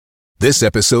This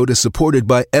episode is supported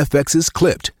by FX's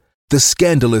Clipped, the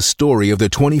scandalous story of the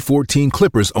 2014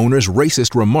 Clippers owner's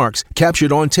racist remarks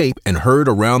captured on tape and heard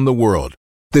around the world.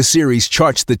 The series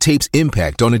charts the tape's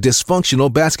impact on a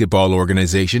dysfunctional basketball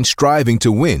organization striving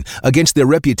to win against their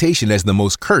reputation as the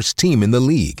most cursed team in the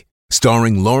league.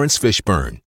 Starring Lawrence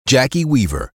Fishburne, Jackie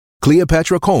Weaver,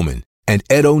 Cleopatra Coleman, and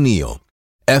Ed O'Neill.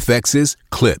 FX's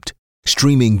Clipped,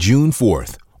 streaming June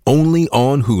 4th, only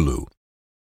on Hulu.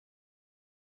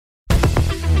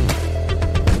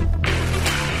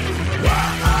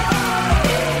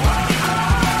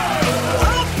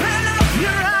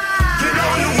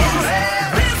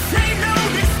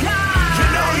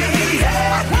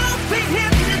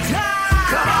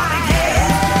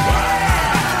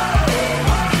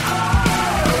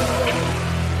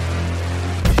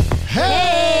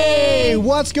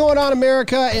 What's going on,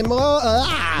 America? And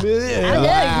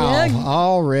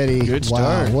already. Good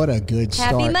start. Wow, what a good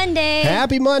start. Happy Monday.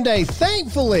 Happy Monday.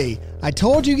 Thankfully, I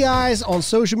told you guys on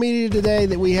social media today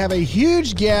that we have a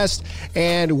huge guest,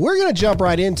 and we're going to jump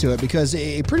right into it because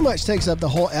it pretty much takes up the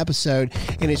whole episode,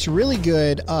 and it's really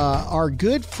good. Our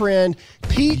good friend,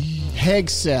 Pete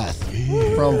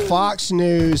Hegseth from Fox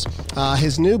News,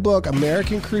 his new book,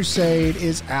 American Crusade,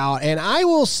 is out. And I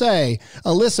will say,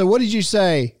 Alyssa, what did you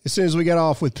say as soon as we got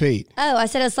off with Pete? Oh, I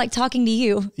said it's like talking to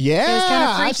you. Yeah, it was kind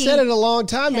of freaky. I've said it a long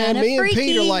time, man. Kinda Me and freaky.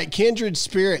 Pete are like kindred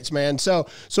spirits, man. So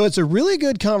it's a really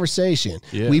good conversation.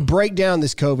 Yeah. We break down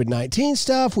this COVID-19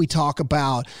 stuff. We talk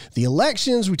about the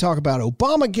elections. We talk about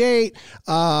Obamagate.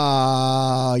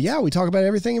 We talk about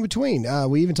everything in between.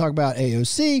 We even talk about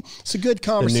AOC. It's a good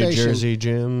conversation. The New Jersey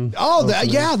gym. Oh,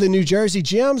 the New Jersey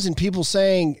gyms and people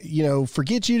saying,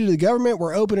 forget you to the government.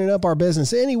 We're opening up our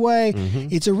business anyway. Mm-hmm.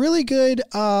 It's a really good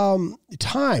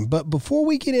time. But before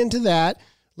we get into that,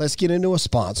 let's get into a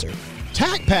sponsor.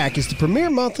 Tac Pack is the premier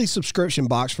monthly subscription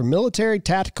box for military,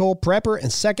 tactical, prepper, and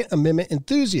Second Amendment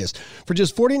enthusiasts. For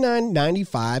just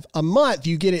 $49.95 a month,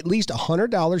 you get at least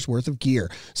 $100 worth of gear.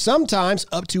 Sometimes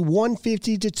up to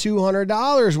 $150 to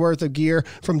 $200 worth of gear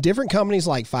from different companies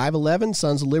like 511,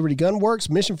 Sons of Liberty Gun Works,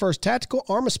 Mission First Tactical,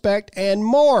 Armaspect, and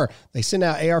more. They send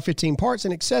out AR-15 parts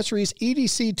and accessories,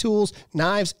 EDC tools,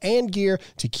 knives, and gear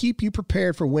to keep you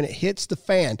prepared for when it hits the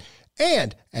fan.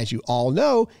 And as you all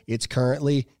know, it's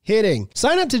currently hitting.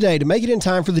 Sign up today to make it in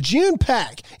time for the June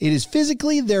pack. It is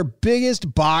physically their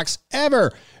biggest box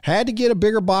ever. Had to get a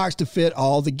bigger box to fit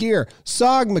all the gear.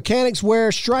 SOG, Mechanics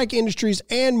Wear, Strike Industries,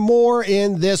 and more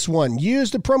in this one.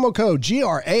 Use the promo code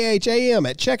GRAHAM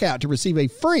at checkout to receive a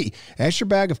free extra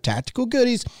bag of tactical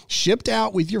goodies shipped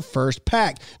out with your first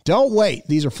pack. Don't wait.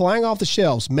 These are flying off the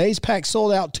shelves. May's pack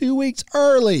sold out 2 weeks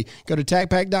early. Go to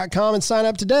TacPack.com and sign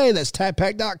up today. That's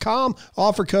TacPack.com.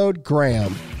 Offer code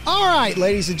Graham. All right,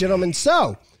 ladies and gentlemen.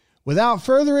 So, without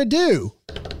further ado,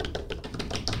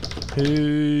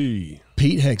 Hey.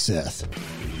 Pete Hegseth.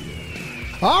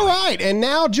 All right, and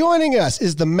now joining us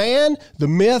is the man, the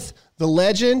myth, the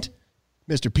legend,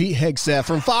 Mr. Pete Hegseth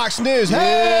from Fox News.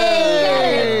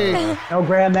 Hey! No,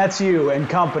 Graham, that's you and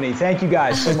company. Thank you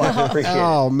guys so much. I appreciate it.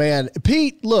 Oh, man.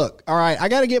 Pete, look, all right, I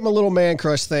got to get my little man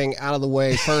crush thing out of the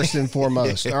way first and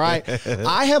foremost, all right?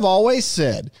 I have always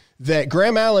said that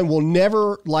Graham Allen will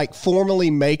never, formally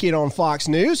make it on Fox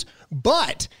News,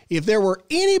 but if there were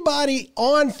anybody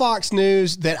on Fox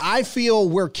News that I feel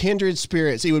were kindred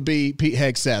spirits, it would be Pete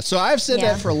Hegseth. So I've said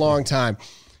that for a long time.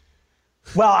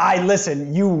 Well,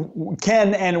 listen, you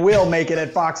can and will make it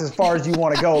at Fox as far as you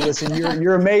want to go. Listen,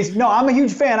 you're amazing. No, I'm a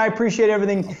huge fan. I appreciate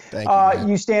everything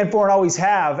you stand for and always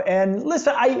have. And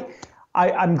listen,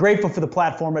 I'm grateful for the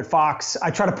platform at Fox.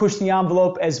 I try to push the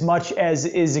envelope as much as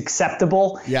is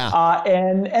acceptable. Yeah.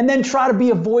 And then try to be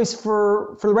a voice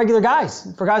for the regular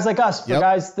guys, for guys like us, for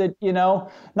guys that,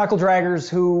 knuckle draggers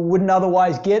who wouldn't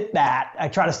otherwise get that. I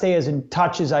try to stay as in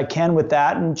touch as I can with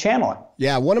that and channel it.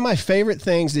 Yeah, one of my favorite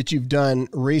things that you've done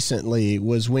recently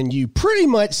was when you pretty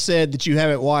much said that you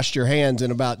haven't washed your hands in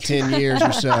about 10 years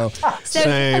or so.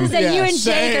 Same. So you and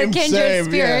Jake are kindred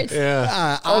spirits.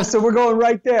 Yeah. So we're going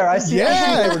right there. I see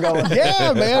where we're going.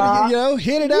 Yeah, man.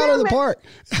 Hit it out of the park.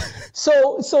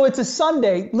 So it's a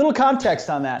Sunday. Little context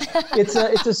on that. It's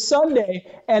a Sunday,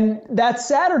 and that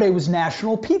Saturday was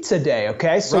National Pizza Day.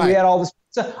 Okay, so we had all this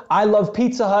pizza. I love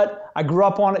Pizza Hut. I grew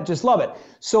up on it. Just love it.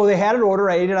 So they had an order.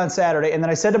 I ate it on Saturday, and then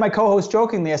I said to my co-host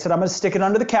jokingly, I said, I'm going to stick it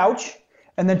under the couch,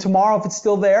 and then tomorrow, if it's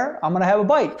still there, I'm going to have a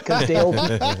bite because day will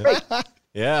be great.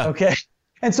 Yeah. Okay.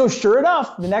 And so sure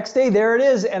enough, the next day, there it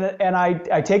is, and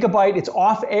I take a bite. It's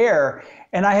off air.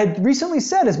 And I had recently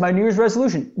said as my New Year's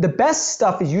resolution, the best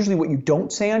stuff is usually what you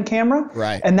don't say on camera.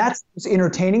 Right. And that's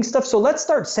entertaining stuff. So let's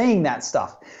start saying that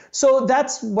stuff. So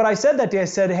that's what I said that day. I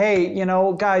said, hey,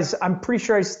 guys, I'm pretty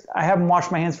sure I haven't washed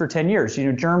my hands for 10 years.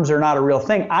 Germs are not a real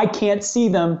thing. I can't see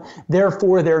them,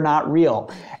 therefore they're not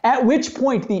real. At which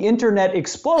point the internet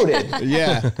exploded.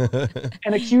 Yeah.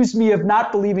 And accused me of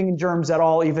not believing in germs at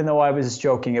all, even though I was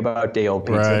joking about day-old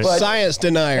pizza. Right. But Science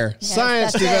denier.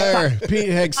 Science denier. Pete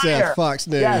Hegseth, Fox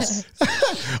News. Yes.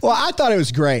 Well, I thought it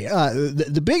was great.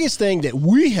 The biggest thing that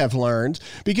we have learned,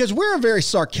 because we're a very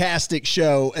sarcastic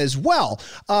show as well.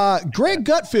 Greg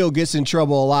Gutfeld gets in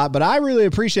trouble a lot, but I really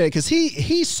appreciate it because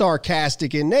he's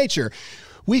sarcastic in nature.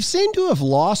 We've seemed to have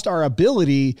lost our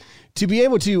ability to be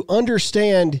able to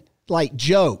understand like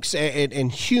jokes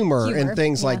and humor and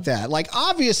things like that. Like,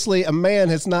 obviously, a man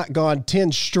has not gone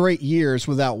 10 straight years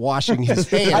without washing his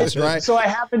hands, right? So I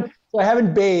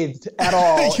haven't bathed at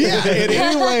all. Yeah, in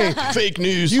any way. Fake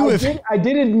news. I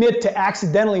did admit to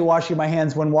accidentally washing my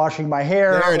hands when washing my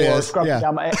hair or scrubbing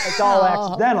down my. It's all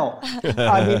accidental.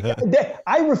 I mean,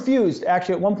 I refused.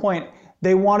 Actually, at one point,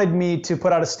 they wanted me to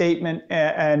put out a statement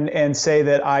and say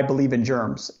that I believe in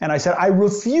germs, and I said I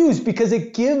refuse because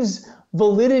it gives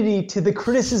validity to the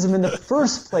criticism in the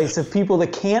first place of people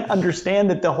that can't understand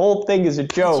that the whole thing is a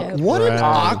joke. What an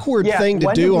awkward thing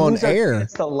to do on air.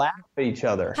 To laugh at each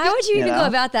other. How would you even go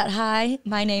about that? Hi,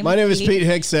 my name is Pete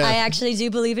Hegseth. I actually do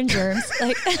believe in germs.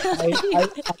 I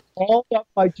called up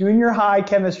my junior high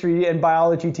chemistry and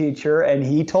biology teacher, and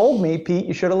he told me, Pete,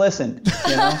 you should have listened.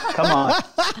 Come on.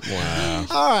 Wow.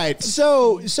 All right.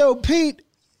 So Pete,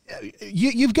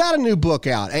 you've got a new book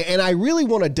out, and I really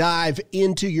want to dive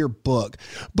into your book.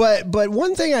 But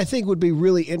one thing I think would be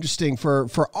really interesting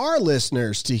for our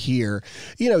listeners to hear,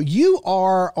 you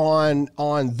are on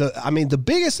the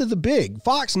biggest of the big,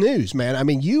 Fox News, man. I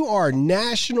mean, you are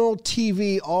national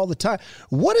TV all the time.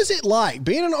 What is it like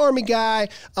being an Army guy,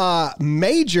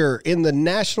 major in the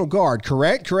National Guard,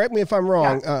 correct? Correct me if I'm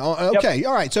wrong. Yeah. Okay. Yep.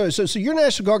 All right. So you're a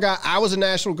National Guard guy. I was a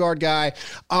National Guard guy.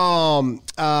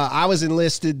 I was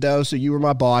enlisted, though, so you were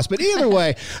my boss. But either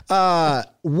way,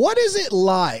 what is it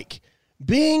like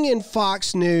being in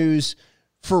Fox News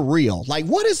for real? Like,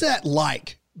 what is that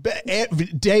like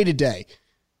day to day?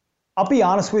 I'll be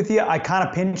honest with you. I kind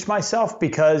of pinch myself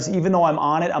because even though I'm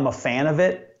on it, I'm a fan of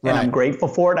it and I'm grateful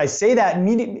for it. I say that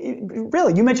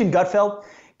really. You mentioned Gutfeld.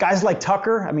 Guys like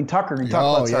Tucker. I mean, Tucker, you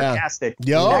talk about sarcastic.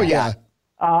 Oh, yeah.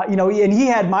 And he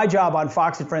had my job on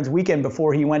Fox and Friends Weekend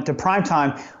before he went to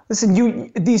primetime. Listen,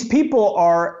 these people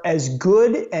are as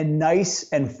good and nice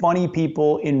and funny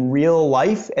people in real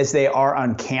life as they are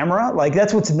on camera. Like,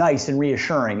 that's what's nice and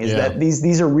reassuring is that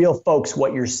these are real folks,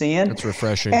 what you're seeing. That's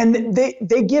refreshing. And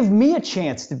they give me a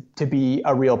chance to be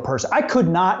a real person. I could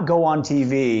not go on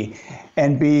TV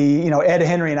and be, Ed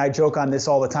Henry and I joke on this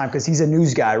all the time because he's a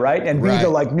news guy, right? And be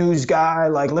the news guy,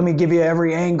 let me give you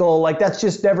every angle. Like, that's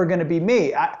just never going to be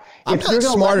me. I'm not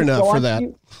smart enough for that.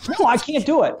 No, I can't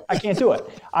do it.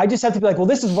 I just have to be like, well,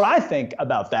 this is what I think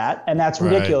about that, and that's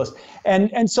ridiculous.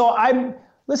 And so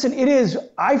it is.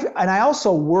 I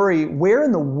also worry, where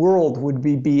in the world would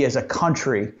we be as a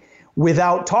country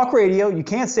without talk radio? You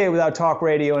can't say it without talk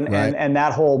radio and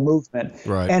that whole movement.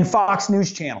 Right. And Fox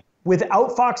News Channel.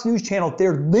 Without Fox News Channel,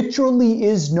 there literally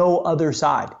is no other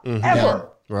side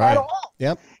ever at all.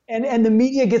 Yep. And the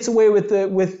media gets away with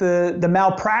the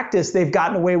malpractice they've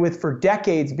gotten away with for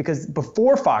decades because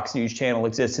before Fox News Channel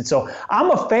existed. So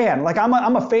I'm a fan. Like, I'm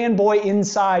a fanboy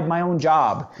inside my own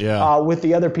job with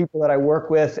the other people that I work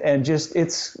with, and just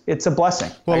it's a blessing.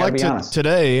 Well, like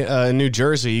today in New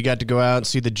Jersey, you got to go out and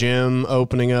see the gym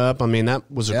opening up. I mean,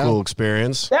 that was a cool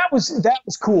experience. That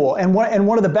was cool. And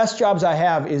one of the best jobs I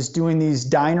have is doing these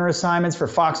diner assignments for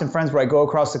Fox and Friends, where I go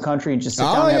across the country and just sit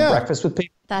down and have breakfast with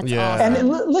people. That's awesome. And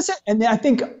listen, and I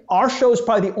think our show is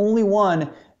probably the only one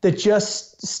that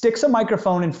just sticks a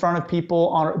microphone in front of people,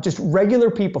 on just regular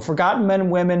people, forgotten men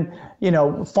and women,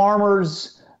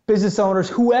 farmers, business owners,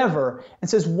 whoever, and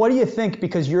says, what do you think?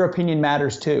 Because your opinion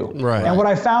matters too. Right. And what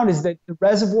I found is that the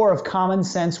reservoir of common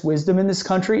sense wisdom in this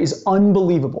country is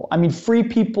unbelievable. I mean, free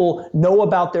people know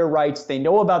about their rights. They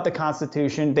know about the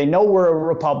Constitution. They know we're a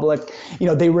republic.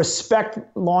 They respect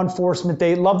law enforcement.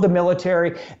 They love the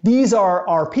military. These are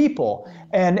our people.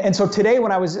 And so today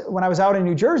when I was out in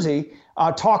New Jersey,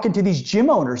 talking to these gym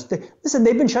owners,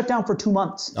 they've been shut down for 2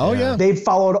 months. Oh, yeah. They've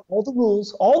followed all the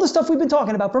rules, all the stuff we've been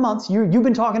talking about for months. You've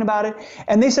been talking about it.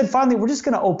 And they said, finally, we're just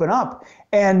going to open up.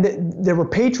 And there were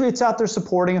patriots out there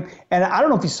supporting them. And I don't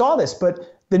know if you saw this,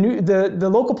 but the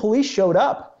local police showed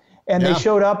up. And they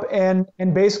showed up and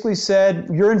basically said,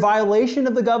 you're in violation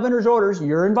of the governor's orders.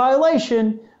 You're in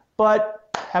violation, but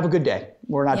have a good day.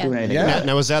 We're not doing anything. Yeah.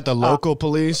 Now, was that the local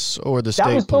police or the state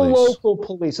police? That was the local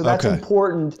police. So that's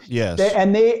important. Yes.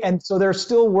 And so they're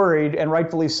still worried, and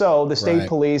rightfully so. The state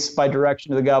police, by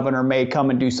direction of the governor, may come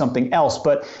and do something else.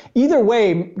 But either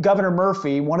way, Governor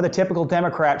Murphy, one of the typical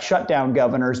Democrat shutdown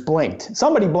governors, blinked.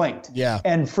 Somebody blinked. Yeah.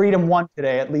 And freedom won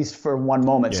today, at least for one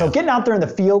moment. So getting out there in the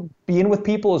field, being with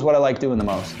people is what I like doing the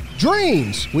most.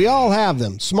 Dreams. We all have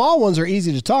them. Small ones are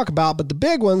easy to talk about, but the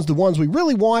big ones, the ones we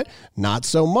really want, not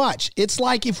so much. It's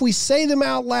like if we say them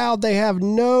out loud, they have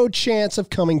no chance of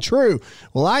coming true.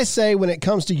 Well, I say when it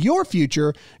comes to your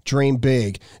future, dream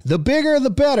big. The bigger, the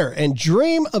better. And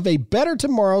dream of a better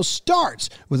tomorrow starts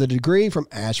with a degree from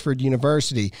Ashford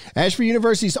University. Ashford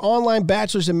University's online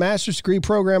bachelor's and master's degree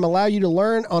program allow you to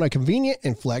learn on a convenient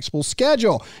and flexible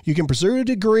schedule. You can pursue a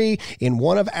degree in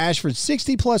one of Ashford's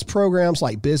 60-plus programs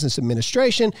like business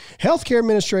administration, healthcare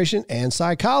administration, and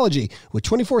psychology. With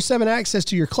 24/7 access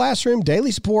to your classroom,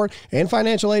 daily support, and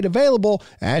financial aid available,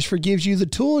 Ashford gives you the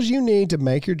tools you need to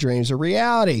make your dreams a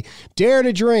reality. Dare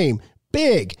to dream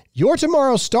big. Your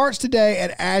tomorrow starts today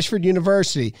at Ashford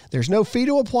University. There's no fee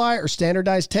to apply or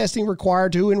standardized testing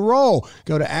required to enroll.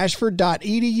 Go to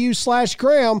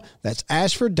ashford.edu/Graham. That's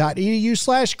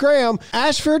ashford.edu/Graham.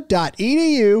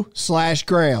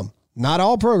 ashford.edu/Graham. Not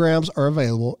all programs are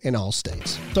available in all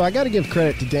states. So I got to give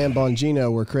credit to Dan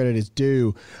Bongino where credit is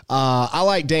due. I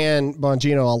like Dan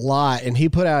Bongino a lot, and he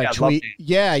put out a tweet.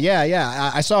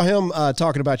 Yeah. I saw him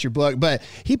talking about your book, but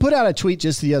he put out a tweet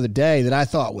just the other day that I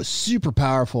thought was super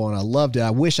powerful, and I loved it.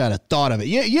 I wish I'd have thought of it.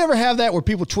 You ever have that where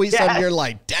people tweet something and you're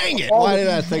like, dang it, why did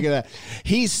I think of that?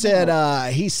 He said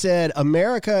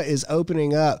America is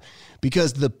opening up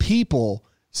because the people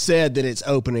said that it's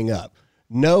opening up.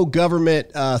 No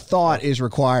government thought is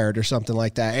required or something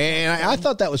like that. And I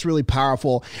thought that was really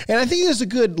powerful. And I think this is a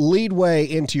good leadway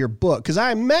into your book because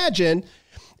I imagine,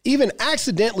 even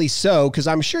accidentally so, because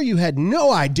I'm sure you had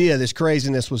no idea this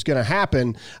craziness was going to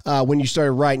happen when you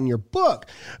started writing your book.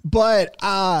 But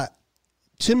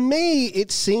to me,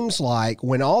 it seems like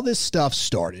when all this stuff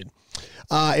started,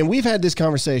 and we've had this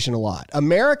conversation a lot,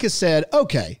 America said,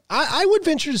 okay, I would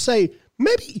venture to say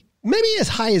maybe as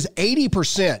high as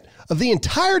 80% of the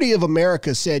entirety of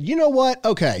America said, you know what?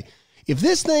 Okay, if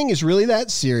this thing is really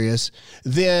that serious,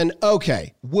 then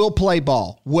okay, we'll play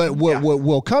ball.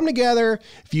 We'll come together.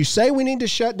 If you say we need to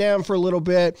shut down for a little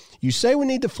bit, you say we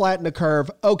need to flatten the curve,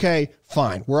 okay,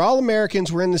 fine. We're all Americans.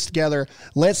 We're in this together.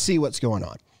 Let's see what's going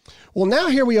on. Well, now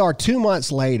here we are 2 months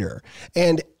later,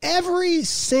 and every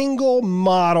single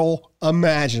model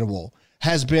imaginable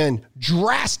has been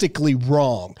drastically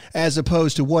wrong as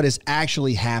opposed to what has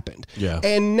actually happened. Yeah.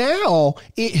 And now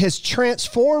it has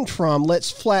transformed from let's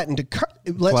flatten the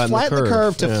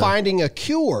curve to finding a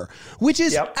cure, which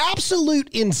is absolute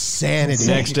insanity.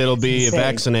 Next it'll be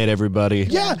vaccinate everybody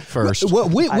first. Well,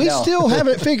 we still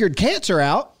haven't figured cancer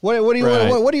out. What do you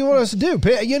want us to do?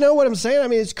 You know what I'm saying? I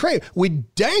mean, it's crazy. We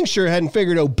dang sure hadn't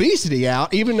figured obesity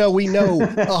out, even though we know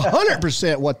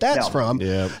 100% what that's from.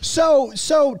 Yep.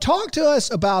 So talk to us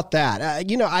about that.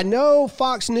 I know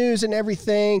Fox News and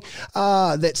everything,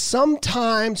 that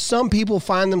sometimes some people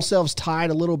find themselves tied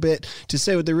a little bit to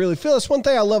say what they really feel. That's one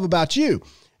thing I love about you.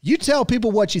 You tell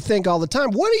people what you think all the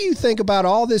time. What do you think about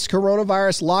all this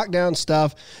coronavirus lockdown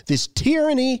stuff, this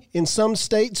tyranny in some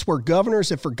states where governors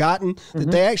have forgotten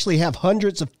that they actually have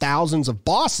hundreds of thousands of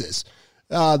bosses?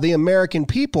 The American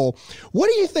people.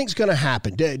 What do you think is going to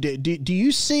happen? Do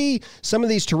you see some of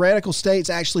these tyrannical states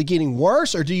actually getting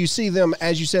worse, or do you see them,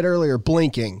 as you said earlier,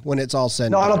 blinking when it's all said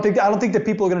and done? I don't think that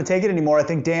people are going to take it anymore. I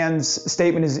think Dan's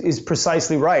statement is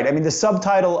precisely right. I mean, the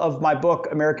subtitle of my book,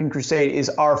 American Crusade, is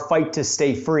Our Fight to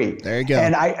Stay Free. There you go.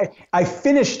 And I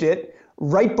finished it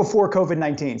right before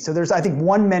COVID-19. So there's, I think,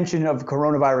 one mention of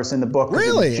coronavirus in the book.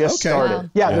 Really? It just started. Wow.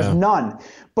 Yeah, there's none.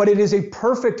 But it is a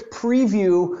perfect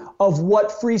preview of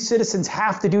what free citizens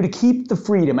have to do to keep the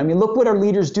freedom. I mean, look what our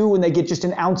leaders do when they get just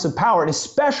an ounce of power, and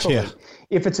especially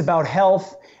if it's about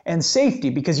health and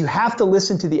safety, because you have to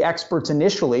listen to the experts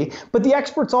initially. But the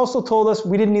experts also told us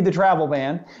we didn't need the travel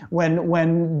ban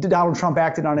when Donald Trump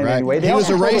acted on it anyway. He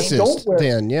was a racist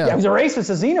then, he was a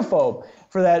racist, a xenophobe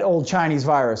for that old Chinese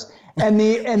virus. And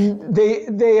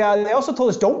they also told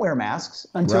us don't wear masks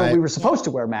until we were supposed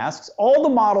to wear masks. All the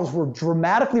models were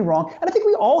dramatically wrong. And I think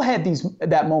we all had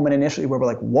that moment initially where we're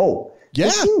like, whoa,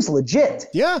 this seems legit.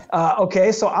 Yeah.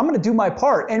 Okay, so I'm going to do my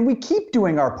part. And we keep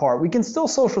doing our part. We can still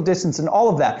social distance and all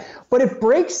of that. But it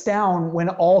breaks down when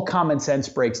all common sense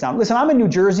breaks down. Listen, I'm in New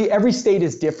Jersey. Every state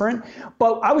is different.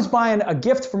 But I was buying a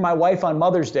gift for my wife on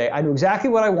Mother's Day. I knew exactly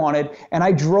what I wanted. And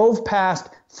I drove past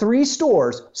 3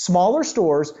 stores, smaller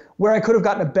stores, where I could have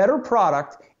gotten a better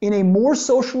product in a more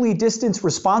socially distanced,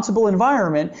 responsible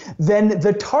environment than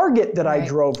the Target that I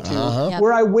drove to,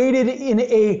 where I waited in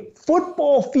a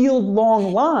football field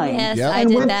long line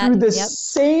and went through the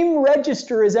same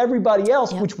register as everybody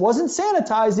else, which wasn't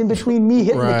sanitized in between me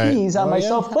hitting the keys on my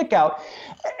self-click out.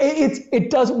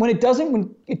 It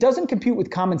doesn't compute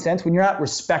with common sense when you're not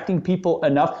respecting people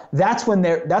enough. That's when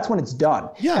it's done.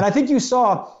 Yeah. And I think you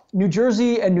saw New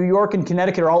Jersey and New York and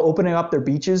Connecticut are all opening up their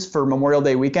beaches for Memorial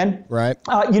Day weekend. Right.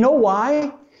 You know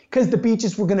why? Because the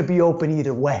beaches were going to be open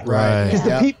either way. Right. Because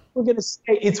the people were going to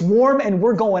say it's warm and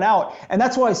we're going out. And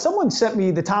that's why someone sent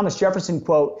me the Thomas Jefferson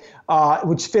quote,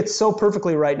 which fits so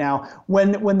perfectly right now.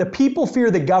 When the people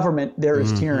fear the government, there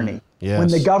is tyranny. Yes. When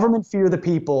the government fear the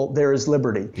people, there is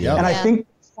liberty. Yep. And I think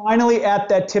finally at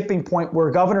that tipping point where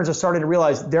governors are starting to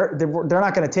realize they're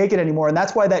not going to take it anymore. And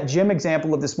that's why that gym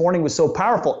example of this morning was so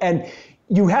powerful. And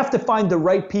you have to find the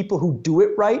right people who do it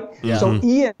right. Yeah. So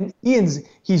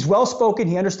he's well-spoken.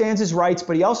 He understands his rights,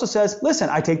 but he also says, listen,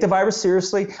 I take the virus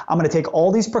seriously. I'm going to take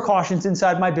all these precautions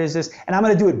inside my business, and I'm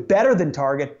going to do it better than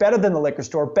Target, better than the liquor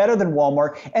store, better than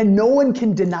Walmart, and no one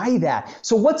can deny that.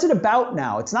 So what's it about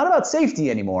now? It's not about safety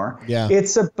anymore. Yeah.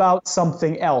 It's about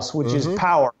something else, which is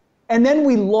power. And then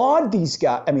we laud these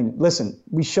guys. I mean, listen,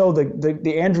 we show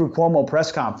the Andrew Cuomo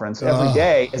press conference every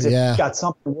day as if it's got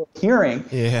something worth hearing.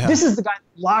 Yeah. This is the guy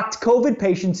who locked COVID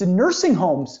patients in nursing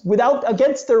homes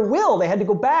against their will. They had to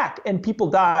go back and people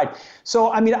died.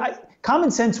 So, I mean, common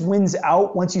sense wins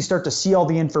out once you start to see all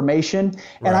the information.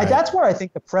 And that's where I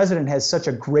think the president has such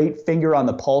a great finger on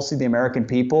the pulse of the American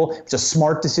people. It's a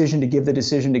smart decision to give the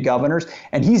decision to governors,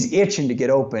 and he's itching to get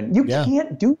open. You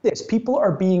can't do this. People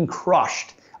are being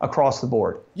crushed across the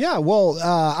board. Yeah, well,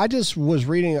 I just was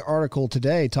reading an article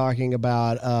today talking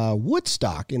about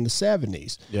Woodstock in the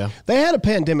 70s. Yeah. They had a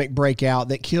pandemic breakout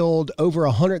that killed over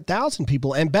 100,000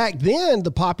 people, and back then the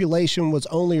population was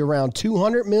only around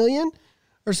 200 million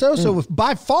or so, so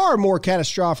by far more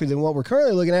catastrophic than what we're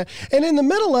currently looking at. And in the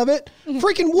middle of it,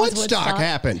 freaking Woodstock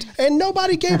happened, and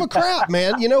nobody gave a crap,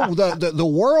 man. You know, the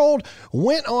world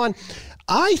went on.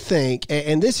 I think,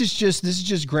 and this is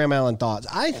just Graham Allen thoughts,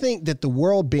 I think that the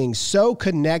world being so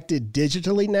connected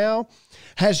digitally now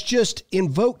has just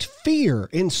invoked fear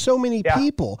in so many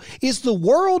people. Is the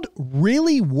world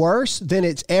really worse than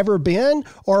it's ever been,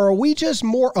 or are we just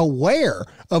more aware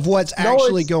of what's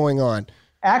actually going on?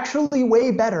 Actually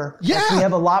way better. Yeah. We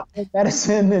have a lot more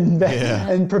medicine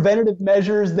and preventative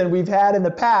measures than we've had in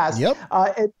the past. Yep.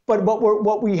 But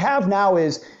what we have now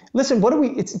is, listen,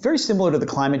 it's very similar to the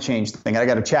climate change thing. I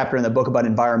got a chapter in the book about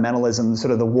environmentalism,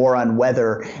 sort of the war on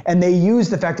weather. And they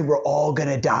use the fact that we're all going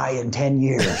to die in 10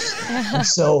 years.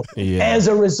 So as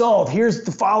a result, here's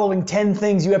the following 10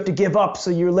 things you have to give up so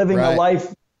you're living a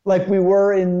life like we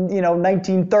were in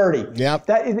 1930. Yep.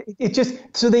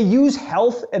 So they use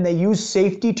health and they use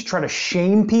safety to try to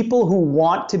shame people who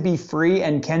want to be free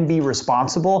and can be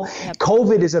responsible. Yep.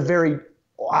 COVID is a very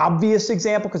obvious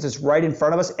example because it's right in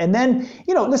front of us. And then,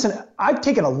 listen, I've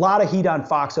taken a lot of heat on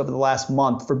Fox over the last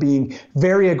month for being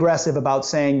very aggressive about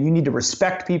saying you need to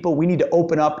respect people. We need to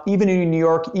open up, even in New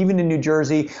York, even in New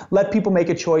Jersey, let people make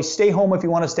a choice. Stay home if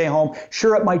you want to stay home.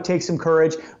 Sure, it might take some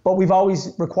courage, but we've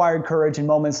always required courage in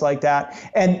moments like that.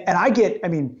 And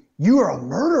you are a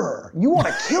murderer. You want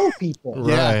to kill people.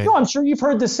 Right. I'm sure you've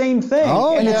heard the same thing.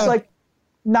 It's like,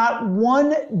 not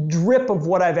one drip of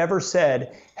what I've ever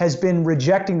said has been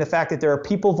rejecting the fact that there are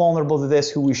people vulnerable to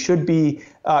this who we should be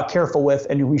careful with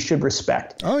and who we should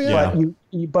respect. Oh, yeah.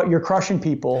 But you're crushing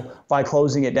people by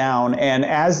closing it down. And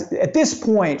at this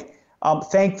point,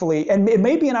 thankfully, and it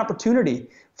may be an opportunity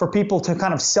for people to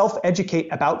kind of self-educate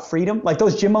about freedom, like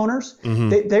those gym owners.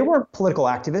 They weren't political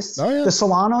activists. Oh, yeah. The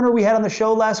salon owner we had on the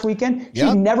show last weekend,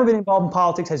 she's never been involved in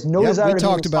politics, has no desire to be. We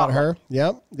talked about her.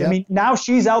 Yep. I mean, now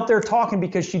she's out there talking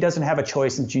because she doesn't have a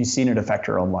choice and she's seen it affect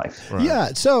her own life. Right.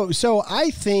 Yeah. So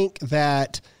I think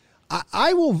that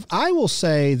I will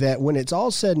say that when it's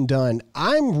all said and done,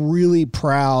 I'm really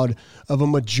proud of a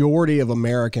majority of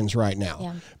Americans right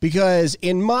now. Because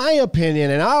in my opinion,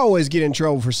 and I always get in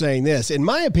trouble for saying this, in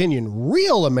my opinion,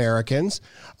 real Americans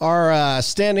are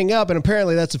standing up, and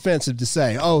apparently that's offensive to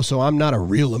say. Oh, so I'm not a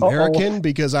real American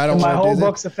because I don't want to do that. My whole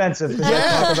book's offensive. I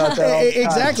talk about that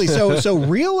exactly. So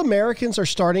real Americans are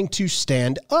starting to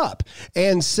stand up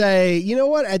and say, you know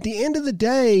what, at the end of the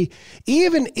day,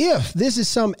 even if this is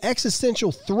some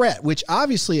existential threat, which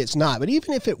obviously it's not, but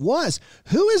even if it was,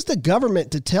 who is the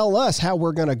government to tell us how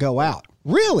we're going to go out?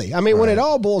 Really? I mean, when it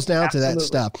all boils down to that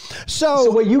stuff.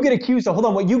 So what you get accused of,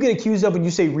 what you get accused of when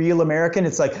you say real American,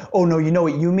 it's like, oh no, you know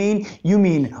what you mean? You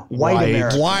mean white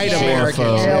American. White American.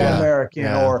 Male American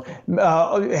or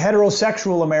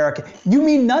heterosexual American. You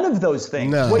mean none of those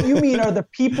things. No. What you mean are the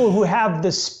people who have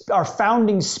our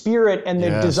founding spirit and the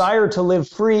desire to live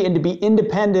free and to be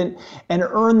independent and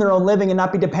earn their own living and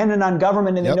not be dependent on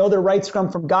government, and they know their rights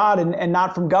come from God and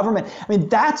not from government. I mean,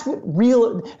 that's what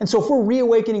real, and so if we're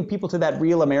reawakening people to that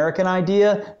real American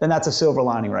idea, then that's a silver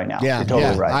lining right now. Yeah, you're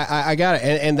totally right. I got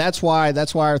it, and that's why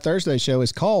our Thursday show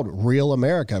is called Real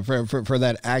America for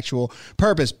that actual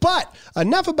purpose. But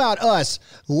enough about us.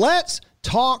 Let's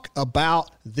talk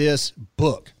about this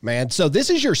book, man. So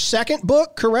this is your second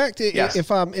book, correct? Yes.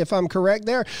 If I'm correct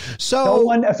there. So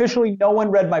no one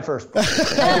read my first book.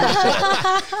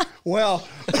 Well,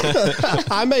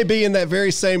 I may be in that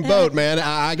very same boat, man.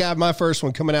 I got my first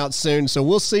one coming out soon, so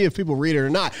we'll see if people read it or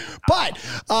not. But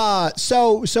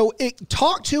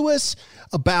talk to us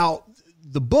about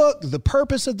the book, the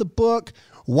purpose of the book.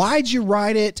 Why'd you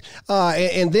write it?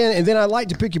 And then I'd like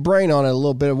to pick your brain on it a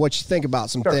little bit of what you think about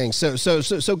some things.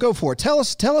 So go for it. Tell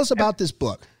us about this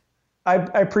book. I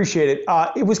appreciate it.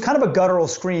 It was kind of a guttural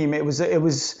scream. I don't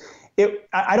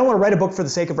want to write a book for the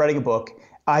sake of writing a book.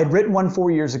 I had written one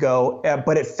 4 years ago,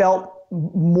 but it felt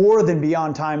more than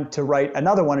beyond time to write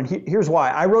another one. And here's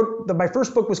why. My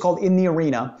first book was called In the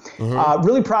Arena.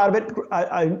 Really proud of it.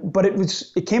 But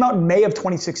it came out in May of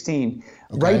 2016,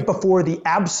 right before the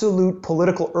absolute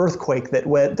political earthquake that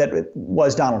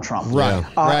was Donald Trump. Right.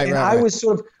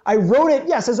 I wrote it,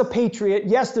 yes, as a patriot.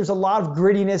 Yes, there's a lot of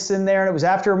grittiness in there. And it was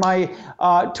after my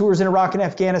tours in Iraq and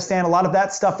Afghanistan, a lot of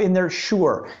that stuff in there,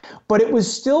 sure. But it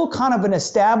was still kind of an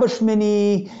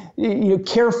establishment-y,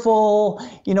 careful,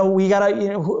 we got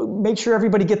to make sure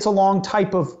everybody gets along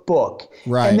type of book.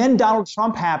 Right. And then Donald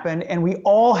Trump happened, and we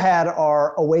all had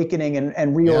our awakening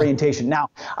and reorientation. Now,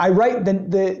 I write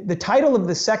the title of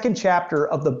the second chapter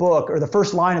of the book, or the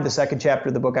first line of the second chapter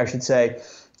of the book, I should say,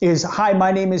 is, "Hi,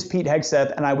 my name is Pete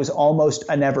Hegseth, and I was almost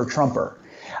a never Trumper."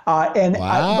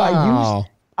 Wow.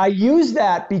 I used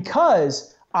that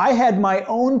because I had my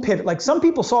own pivot. Like, some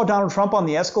people saw Donald Trump on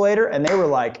the escalator, and they were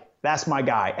like, that's my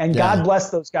guy. And God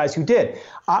bless those guys who did.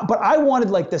 But I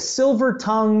wanted like the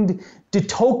silver-tongued, de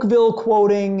Tocqueville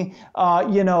quoting,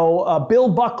 Bill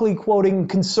Buckley quoting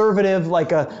conservative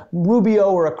like a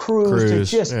Rubio or a Cruz to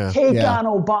just take on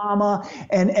Obama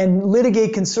and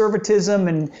litigate conservatism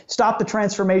and stop the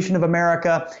transformation of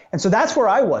America. And so that's where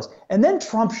I was. And then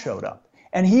Trump showed up.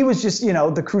 And he was just,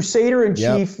 the crusader in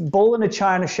chief, bull in a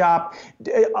china shop.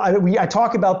 I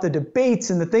talk about the debates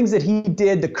and the things that he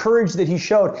did, the courage that he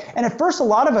showed. And at first, a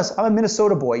lot of us, I'm a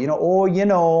Minnesota boy,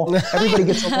 everybody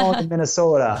gets along in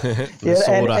Minnesota.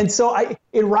 And so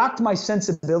it rocked my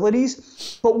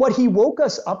sensibilities. But what he woke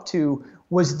us up to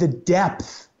was the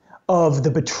depth of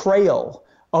the betrayal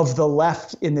of the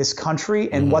left in this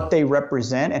country and what they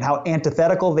represent and how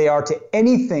antithetical they are to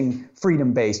anything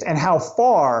freedom-based, and how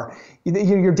far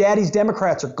your daddy's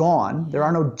Democrats are gone. There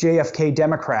are no JFK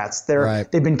Democrats.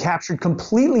 They've been captured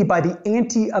completely by the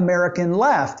anti-American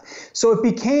left. So it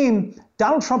became,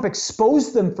 Donald Trump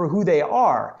exposed them for who they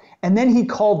are. And then he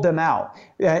called them out.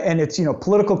 And it's,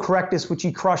 political correctness, which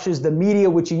he crushes, the media,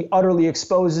 which he utterly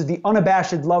exposes, the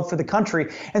unabashed love for the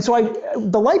country. And so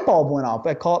the light bulb went off.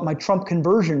 I call it my Trump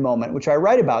conversion moment, which I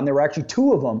write about. And there were actually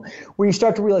two of them, where you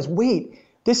start to realize, wait,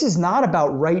 this is not about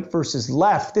right versus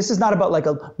left. This is not about like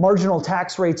a marginal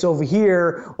tax rates over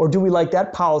here, or do we like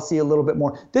that policy a little bit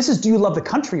more? This is, do you love the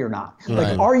country or not? Right.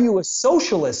 Like, are you a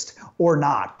socialist or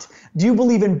not? Do you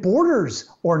believe in borders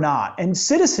or not, and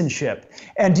citizenship?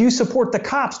 And do you support the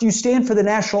cops? Do you stand for the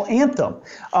national anthem?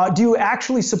 Do you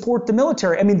actually support the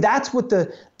military? I mean, that's what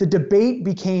the debate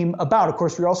became about. Of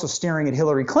course, we were also staring at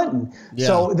Hillary Clinton. Yeah.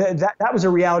 So that was a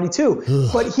reality too.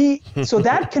 But so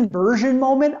that conversion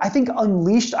moment, I think,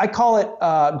 unleashed, I call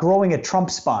it growing a Trump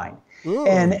spine. Ooh.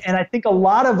 And I think a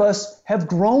lot of us have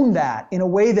grown that in a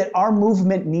way that our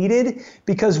movement needed,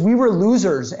 because we were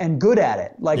losers and good at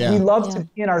it. Like, we love to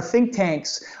be in our think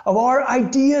tanks of our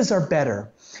ideas are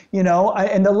better,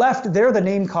 and the left, they're the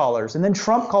name callers. And then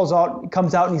Trump comes out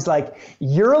and he's like,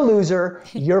 you're a loser,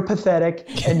 you're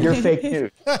pathetic, and you're fake news.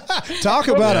 Talk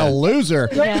about a loser.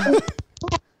 Yeah.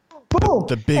 Boom.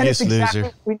 The biggest loser. Exactly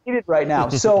what we needed right now.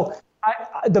 So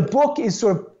the book is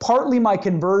sort of partly my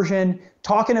conversion,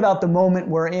 talking about the moment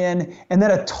we're in, and then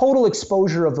a total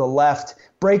exposure of the left,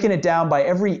 breaking it down by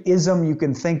every ism you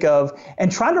can think of,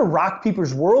 and trying to rock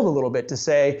people's world a little bit to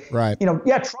say, Trump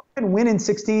can win in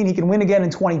 2016, he can win again in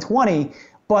 2020,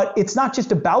 But it's not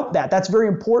just about that. That's very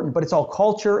important, but it's all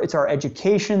culture, it's our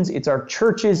educations, it's our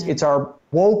churches, it's our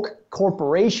woke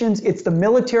corporations, it's the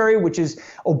military, which is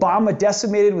Obama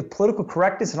decimated with political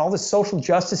correctness and all this social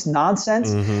justice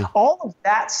nonsense. All of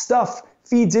that stuff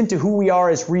feeds into who we are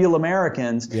as real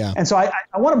Americans. Yeah. And so I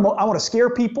want to scare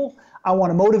people. I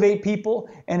want to motivate people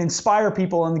and inspire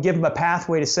people and give them a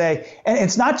pathway to say, and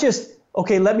it's not just,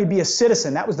 okay, let me be a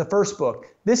citizen. That was the first book.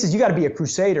 This is, you got to be a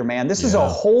crusader, man. This is a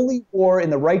holy war in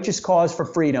the righteous cause for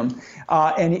freedom.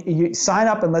 And you sign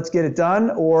up and let's get it done,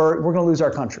 or we're going to lose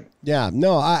our country. Yeah,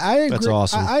 no, I agree. That's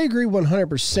awesome. I agree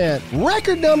 100%.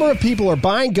 Record number of people are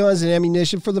buying guns and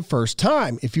ammunition for the first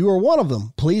time. If you are one of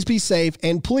them, please be safe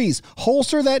and please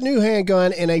holster that new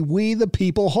handgun in a We the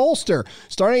People holster.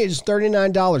 Starting at just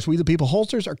 $39, We the People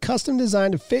holsters are custom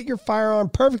designed to fit your firearm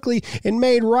perfectly and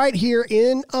made right here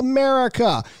in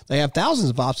America. They have thousands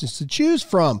of options to choose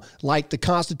from, like the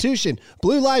Constitution,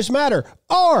 Blue Lives Matter,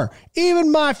 or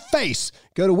even my face.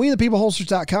 Go to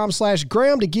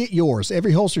WeThePeopleHolsters.com/Graham to get yours.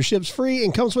 Every holster ships free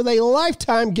and comes with a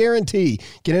lifetime guarantee.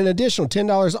 Get an additional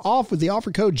 $10 off with the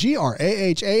offer code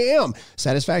GRAHAM.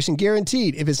 Satisfaction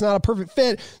guaranteed. If it's not a perfect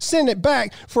fit, send it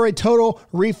back for a total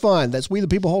refund. That's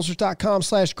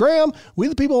WeThePeopleHolsters.com/Graham.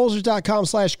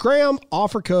 WeThePeopleHolsters.com/Graham.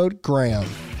 Offer code Graham.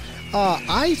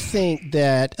 I think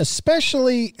that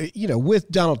especially, with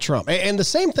Donald Trump, and the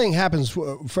same thing happens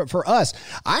for us.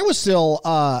 I was still,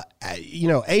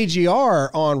 AGR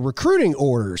on recruiting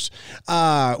orders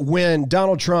when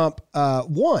Donald Trump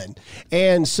won.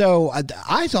 And so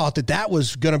I thought that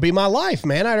was going to be my life,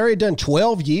 man. I'd already done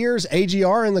 12 years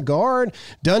AGR in the Guard,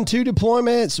 done 2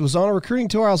 deployments, was on a recruiting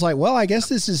tour. I was like, well, I guess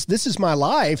this is my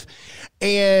life.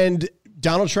 And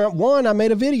Donald Trump won, I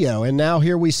made a video, and now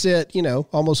here we sit,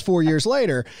 almost 4 years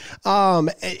later.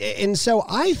 And so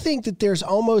I think that there's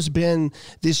almost been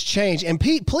this change. And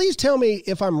Pete, please tell me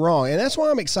if I'm wrong. And that's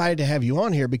why I'm excited to have you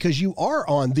on here, because you are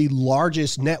on the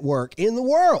largest network in the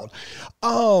world.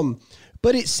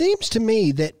 But it seems to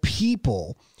me that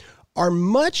people are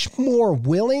much more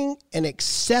willing and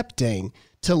accepting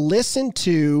to listen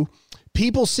to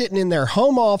people sitting in their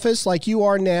home office like you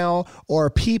are now, or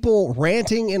people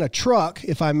ranting in a truck,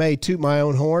 if I may toot my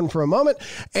own horn for a moment,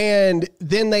 and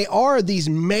then they are these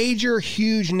major,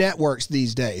 huge networks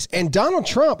these days. And Donald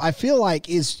Trump, I feel like,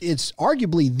 it's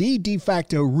arguably the de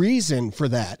facto reason for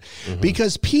that.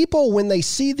 Because people, when they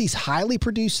see these highly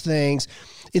produced things,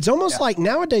 it's almost like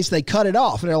nowadays they cut it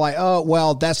off and they're like, oh,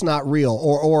 well, that's not real.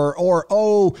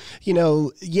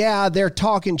 They're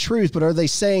talking truth, but are they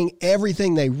saying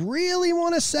everything they really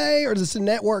want to say? Or does the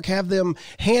network have them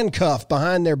handcuffed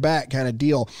behind their back kind of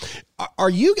deal? Are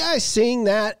you guys seeing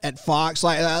that at Fox?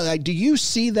 Like, do you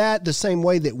see that the same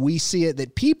way that we see it?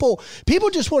 That people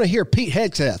just want to hear Pete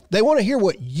Hegseth. They want to hear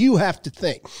what you have to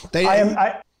think. Go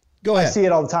ahead. I see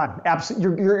it all the time.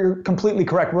 Absolutely, you're completely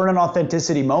correct. We're in an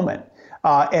authenticity moment.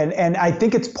 And I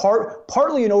think it's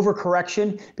partly an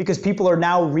overcorrection because people are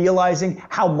now realizing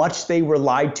how much they were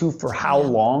lied to for how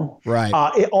long. Right.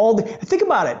 Think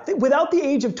about it. Without the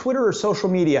age of Twitter or social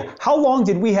media, how long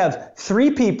did we have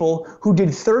 3 people who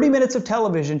did 30 minutes of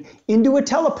television into a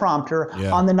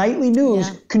teleprompter on the nightly news,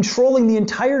 controlling the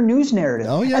entire news narrative?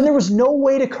 Oh, yeah. And there was no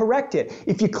way to correct it.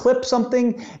 If you clip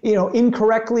something,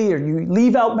 incorrectly, or you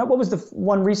leave out, what was the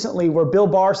one recently where Bill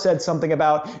Barr said something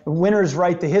about winners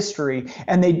write the history?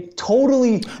 And they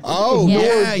totally ignored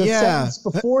the sentence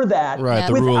before that. Right,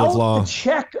 the rule of law. Without the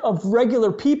check of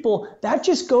regular people, that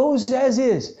just goes as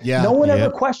is. Yeah, no one ever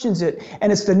questions it.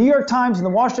 And it's the New York Times and the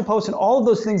Washington Post and all of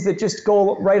those things that just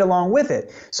go right along with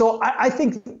it. So I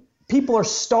think people are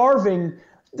starving.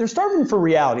 They're starving for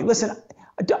reality. Listen,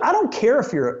 I don't care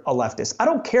if you're a leftist. I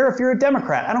don't care if you're a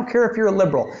Democrat. I don't care if you're a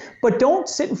liberal. But don't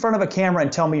sit in front of a camera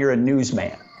and tell me you're a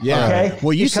newsman. Yeah. Okay?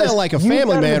 Well, you sound like a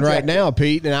family man right now,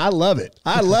 Pete, and I love it.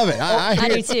 I love it. I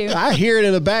do too. I hear it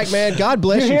in the back, man. God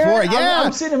bless you for it. Yeah.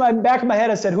 I'm sitting in my back of my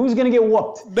head. I said, who's going to get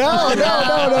whooped? No.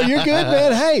 You're good,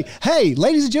 man. Hey,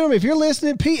 ladies and gentlemen, if you're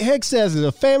listening, Pete Hegseth is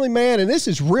a family man, and this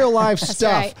is real life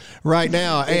stuff right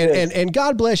now. And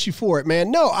God bless you for it, man.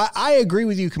 No, I agree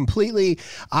with you completely.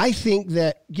 I think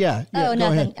that, Oh,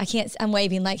 nothing. I can't. I'm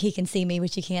waving like he can see me,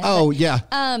 which you can't. Oh, yeah.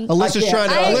 Alyssa's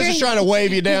trying to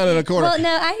wave you down in a corner. Well,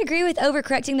 no, I agree with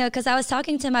overcorrecting, though, because I was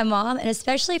talking to my mom, and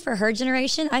especially for her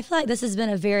generation, I feel like this has been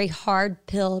a very hard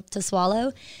pill to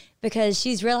swallow because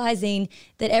she's realizing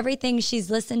that everything she's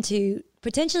listened to,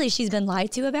 potentially she's been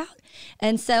lied to about.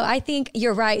 And so I think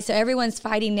you're right. So everyone's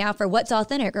fighting now for what's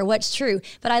authentic or what's true.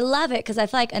 But I love it because I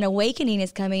feel like an awakening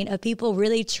is coming of people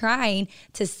really trying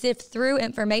to sift through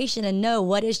information and know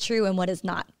what is true and what is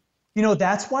not.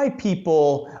 That's why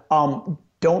people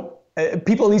don't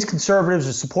people, at least conservatives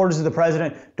or supporters of the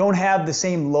president, don't have the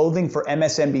same loathing for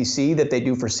MSNBC that they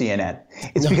do for CNN.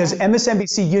 It's because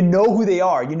MSNBC, you know who they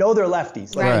are. You know they're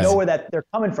lefties. Like, you know where that they're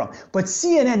coming from. But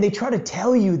CNN, they try to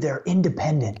tell you they're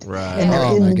independent. And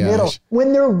they're in the middle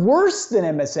when they're worse than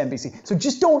MSNBC. So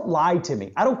just don't lie to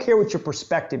me. I don't care what your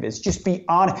perspective is. Just be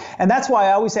honest. And that's why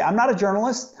I always say I'm not a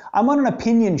journalist. I'm on an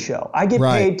opinion show. I get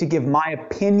paid to give my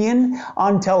opinion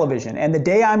on television. And the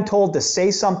day I'm told to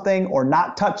say something or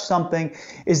not touch something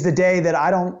is the day that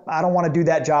I don't want to do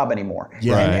that job anymore.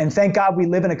 And thank God we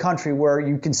live in a country where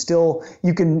you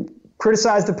can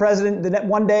criticize the president the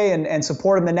one day and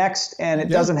support him the next, and it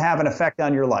doesn't have an effect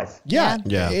on your life.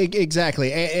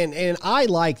 Exactly. And I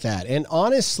like that. And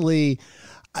honestly,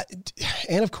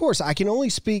 and of course, I can only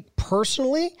speak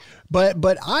personally,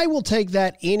 but I will take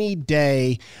that any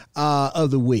day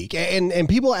of the week. And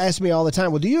people ask me all the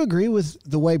time, well, do you agree with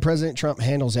the way President Trump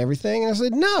handles everything? And I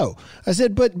said, no. I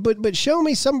said, but show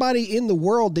me somebody in the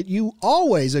world that you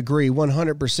always agree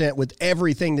 100% with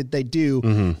everything that they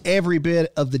do every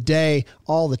bit of the day,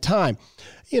 all the time.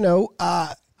 You know,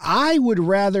 I would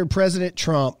rather President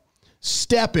Trump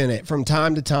step in it from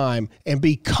time to time and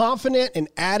be confident and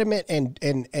adamant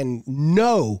and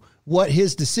know what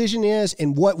his decision is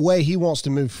and what way he wants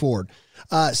to move forward.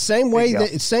 Same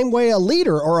way a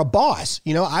leader or a boss,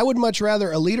 you know, I would much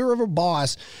rather a leader or a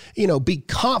boss, you know, be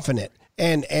confident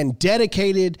and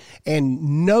dedicated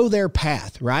and know their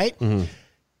path. Right.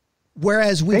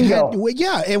 Whereas we've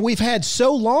had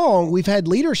so long, we've had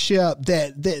leadership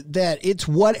that it's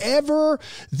whatever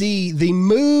the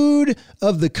mood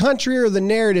of the country or the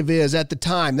narrative is at the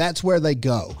time, that's where they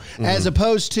go. As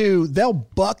opposed to they'll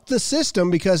buck the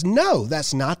system because no,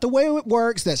 that's not the way it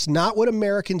works. That's not what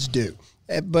Americans do.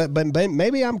 But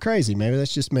maybe I'm crazy. Maybe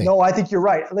that's just me. No, I think you're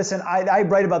right. Listen, I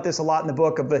write about this a lot in the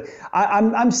book.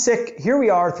 I'm sick. Here we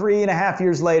are 3.5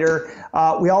 years later.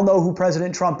 We all know who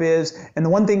President Trump is. And the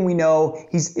one thing we know,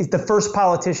 he's the first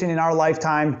politician in our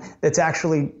lifetime that's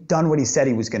actually done what he said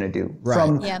he was going to do.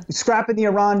 From scrapping the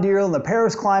Iran deal and the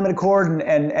Paris Climate Accord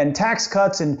and tax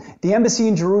cuts and the embassy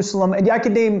in Jerusalem. And I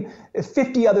could name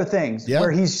 50 other things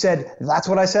where he said, that's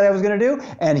what I said I was going to do,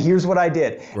 and here's what I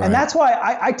did. And that's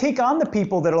why I take on the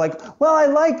people that are like, well, I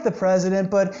like the president,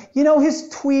 but, you know, his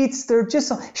tweets, they're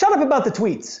just, shut up about the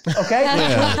tweets, okay?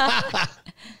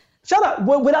 Shut up.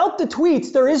 Well, without the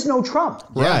tweets, there is no Trump.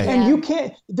 And you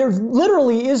can't, there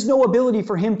literally is no ability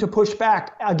for him to push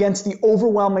back against the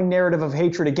overwhelming narrative of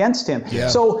hatred against him.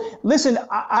 So listen,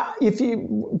 if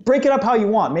you break it up how you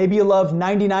want, maybe you love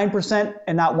 99%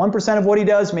 and not 1% of what he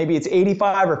does. Maybe it's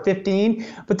 85 or 15.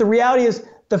 But the reality is,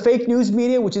 the fake news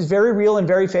media, which is very real and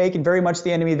very fake and very much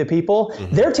the enemy of the people,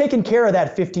 they're taking care of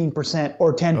that 15%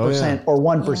 or 10% or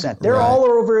 1%. They're all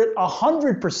over it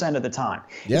 100% of the time.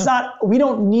 It's not, we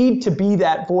don't need to be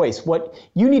that voice. What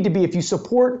you need to be, if you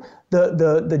support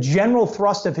the general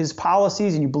thrust of his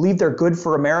policies and you believe they're good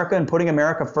for America and putting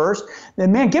America first,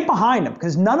 then man, get behind them,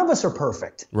 because none of us are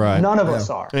perfect. None of us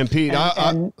are. And Pete,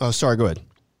 sorry, go ahead.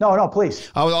 No,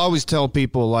 please. I would always tell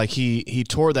people, like, he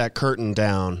tore that curtain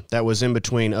down that was in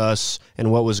between us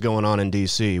and what was going on in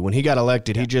D.C. When he got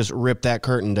elected, he just ripped that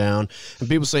curtain down. And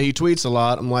people say he tweets a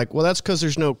lot. I'm like, well, that's because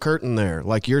there's no curtain there.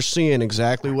 Like, you're seeing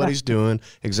exactly what he's doing,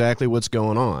 exactly what's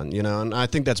going on, you know. And I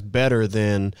think that's better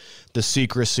than the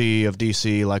secrecy of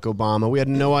D.C. like Obama. We had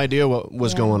no idea what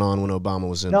was going on when Obama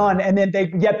was in there. And then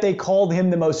they called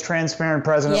him the most transparent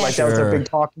president. Like, that was their big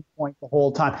talking point the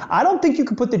whole time. I don't think you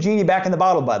can put the genie back in the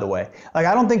bottle, by the way. Like,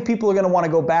 I don't think people are going to want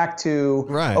to go back to,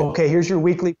 okay, here's your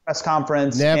weekly press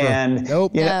conference. Never. And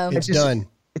it's done.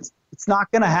 It's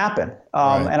not going to happen.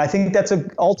 And I think that's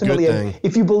ultimately,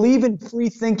 if you believe in free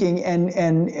thinking,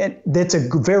 and that's a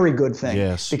very good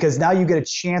thing. Because now you get a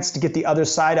chance to get the other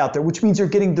side out there, which means you're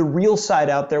getting the real side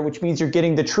out there, which means you're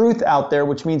getting the truth out there,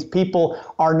 which means people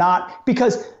are not,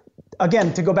 because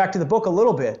again, to go back to the book a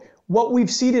little bit, what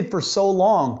we've seeded for so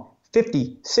long,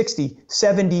 50, 60,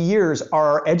 70 years,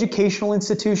 our educational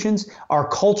institutions, our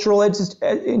cultural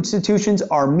institutions,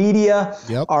 our media,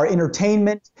 our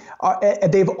entertainment,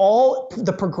 they've all,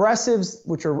 the progressives,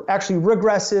 which are actually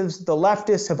regressives, the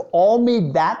leftists, have all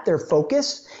made that their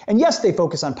focus. And yes, they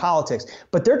focus on politics,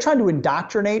 but they're trying to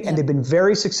indoctrinate, and they've been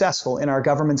very successful in our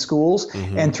government schools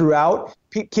and throughout.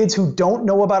 Kids who don't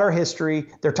know about our history,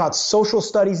 they're taught social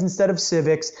studies instead of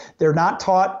civics. They're not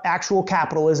taught actual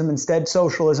capitalism, instead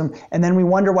socialism. And then we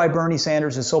wonder why Bernie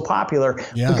Sanders is so popular,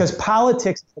 because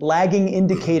politics is a lagging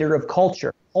indicator of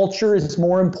culture. culture is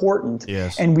more important.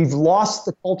 Yes. And we've lost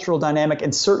the cultural dynamic,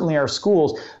 and certainly our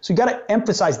schools. So you got to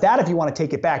emphasize that if you want to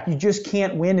take it back. You just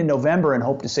can't win in November and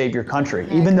hope to save your country,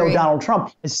 even though Donald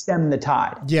Trump has stemmed the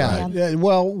tide. Yeah.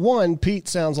 Well, one, Pete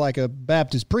sounds like a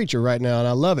Baptist preacher right now, and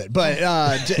I love it. But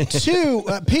two,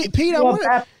 Pete, I want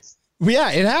to.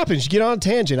 Yeah, it happens. You get on a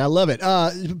tangent. I love it.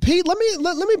 Pete, let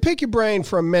me pick your brain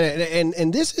for a minute.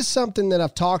 And this is something that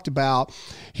I've talked about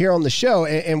here on the show,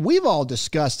 and we've all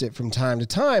discussed it from time to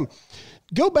time.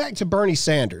 Go back to Bernie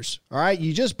Sanders. All right.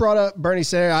 You just brought up Bernie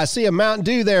Sanders. I see a Mountain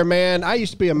Dew there, man. I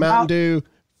used to be a Mountain Dew.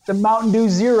 The Mountain Dew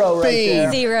Zero right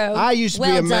there. Zero. I used to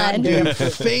be a Mountain Dew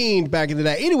fiend back in the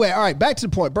day. Anyway, all right, back to the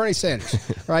point. Bernie Sanders.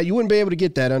 All right, you wouldn't be able to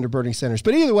get that under Bernie Sanders.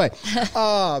 But either way,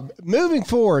 moving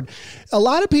forward, a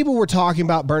lot of people were talking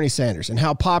about Bernie Sanders and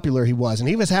how popular he was. And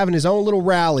he was having his own little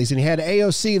rallies, and he had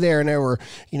AOC there, and there were,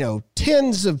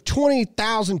 tens of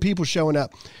 20,000 people showing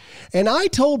up. And I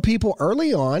told people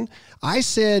early on, I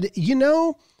said,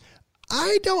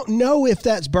 I don't know if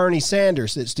that's Bernie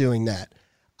Sanders that's doing that.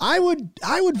 I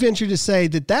would venture to say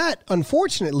that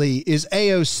unfortunately is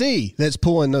AOC that's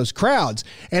pulling those crowds.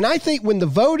 And I think when the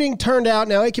voting turned out,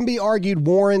 now it can be argued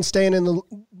Warren staying in the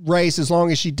race as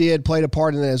long as she did played a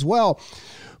part in it as well.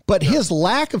 But his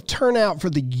lack of turnout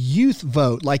for the youth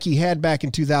vote like he had back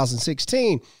in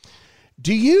 2016,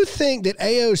 do you think that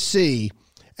AOC,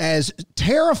 as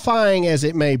terrifying as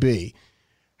it may be,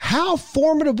 how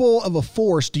formidable of a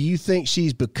force do you think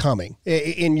she's becoming,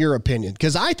 in your opinion?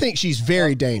 Because I think she's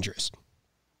very dangerous.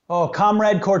 Oh,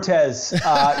 Comrade Cortez.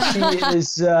 She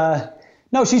is,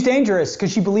 she's dangerous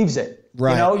because she believes it.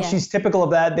 Right. She's typical of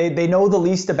that. They know the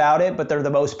least about it, but they're the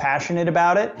most passionate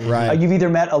about it. Right. You've either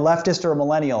met a leftist or a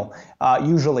millennial,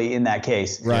 usually in that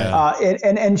case. Right.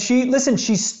 And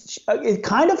she's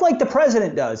kind of like the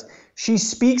president does. She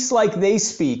speaks like they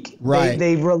speak. Right.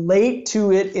 They relate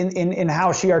to it in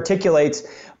how she articulates.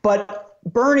 But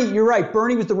Bernie, you're right.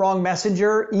 Bernie was the wrong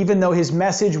messenger, even though his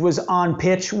message was on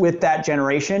pitch with that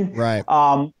generation. Right.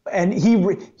 And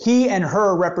he and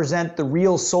her represent the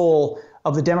real soul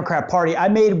of the Democrat Party. I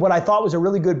made what I thought was a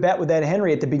really good bet with Ed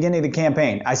Henry at the beginning of the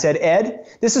campaign. I said, Ed,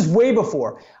 this is way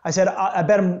before. I said, I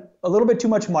bet him a little bit too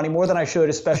much money, more than I should,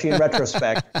 especially in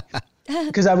retrospect.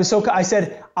 Because I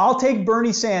said, I'll take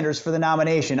Bernie Sanders for the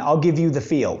nomination. I'll give you the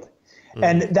field.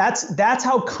 And that's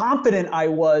how confident I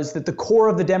was that the core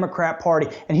of the Democrat Party,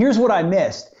 and here's what I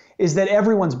missed, is that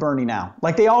everyone's Bernie now.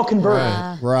 Like they all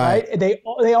converted, right?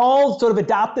 They all sort of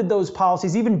adopted those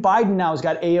policies. Even Biden now has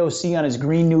got AOC on his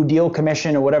Green New Deal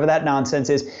Commission or whatever that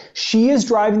nonsense is. She is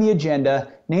driving the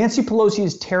agenda. Nancy Pelosi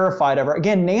is terrified of her.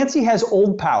 Again, Nancy has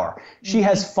old power. She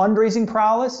has fundraising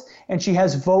prowess, and she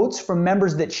has votes from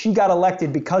members that she got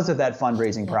elected because of that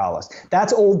fundraising prowess.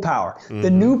 That's old power. The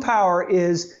new power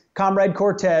is Comrade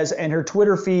Cortez and her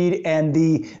Twitter feed and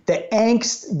the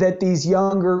angst that these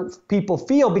younger people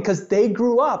feel because they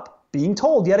grew up being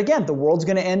told, yet again, the world's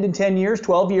going to end in 10 years,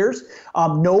 12 years.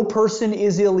 No person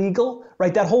is illegal,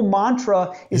 right? That whole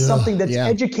mantra is something that's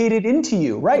educated into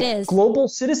you, right? It is. Global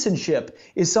citizenship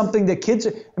is something that kids,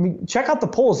 check out the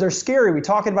polls. They're scary. We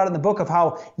talk about it in the book of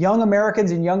how young Americans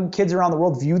and young kids around the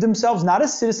world view themselves, not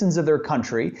as citizens of their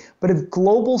country, but as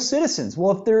global citizens.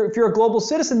 Well, if you're a global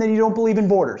citizen, then you don't believe in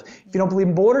borders. If you don't believe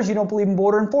in borders, you don't believe in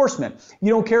border enforcement. You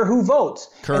don't care who votes.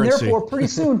 Currency. And therefore, pretty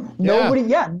soon,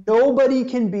 nobody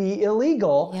can be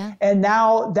illegal. Yeah. And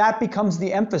now that becomes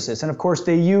the emphasis. And of course,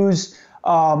 they use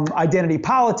identity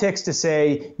politics to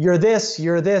say you're this,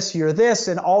 you're this, you're this,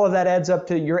 and all of that adds up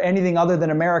to you're anything other than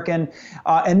American.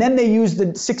 And then they use the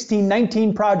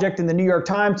 1619 Project in the New York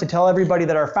Times to tell everybody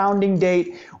that our founding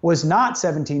date was not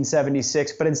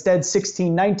 1776, but instead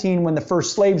 1619 when the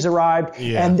first slaves arrived.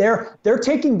 Yeah. And they're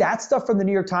taking that stuff from the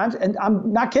New York Times, and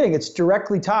I'm not kidding, it's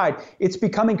directly tied. It's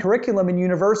becoming curriculum in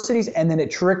universities, and then it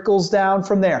trickles down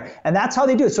from there. And that's how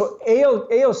they do it. So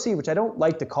AOC, which I don't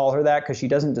like to call her that because she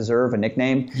doesn't deserve a nickname,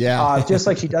 just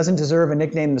like she doesn't deserve a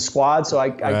nickname in the squad, so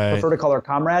I prefer to call her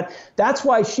Comrade. That's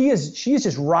why she is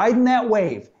just riding that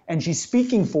wave, and she's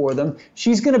speaking for them.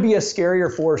 She's going to be a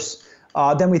scarier force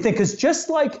than we think. Because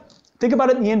think about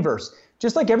it in the inverse.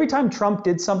 Just like every time Trump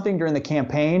did something during the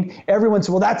campaign, everyone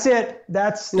said, well, that's it.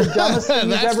 That's the dumbest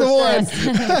thing he's ever said.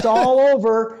 It's all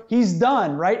over. He's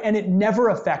done, right? And it never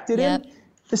affected him.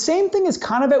 The same thing is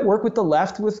kind of at work with the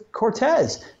left with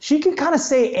Cortez. She can kind of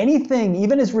say anything,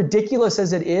 even as ridiculous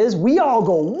as it is. We all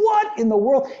go, what in the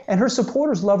world? And her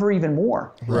supporters love her even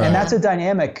more. Right. And that's a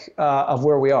dynamic of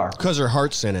where we are. Because her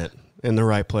heart's in it. in the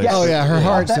right place. Oh yeah, her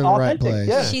heart's in the right place.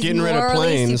 Yeah. She's Getting rid of morally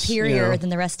planes, superior than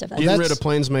the rest of us. Getting rid of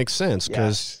planes makes sense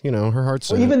because her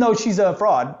heart's. Well, even though she's a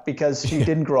fraud because she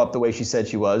didn't grow up the way she said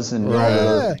she was, and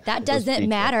that doesn't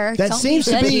matter. That Don't seems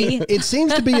be to be. judgy. It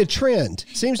seems to be a trend.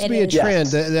 Seems to It be a is.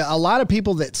 trend. Yes. A lot of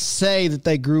people that say that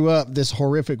they grew up this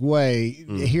horrific way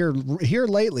here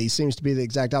lately seems to be the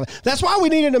exact opposite. That's why we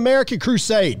need an American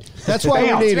crusade. That's why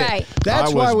we need Right. it.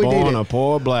 That's I why was we need born it. a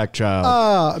poor black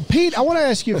child. Pete, I want to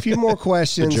ask you a few more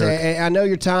questions. jerk. And I know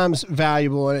your time's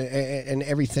valuable and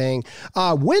everything.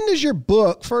 When does your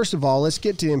book, first of all, let's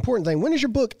get to the important thing. When does your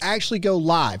book actually go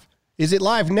live? Is it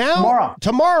live now?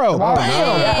 Tomorrow.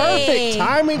 Bam. Perfect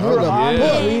timing for We're the on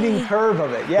book. the leading curve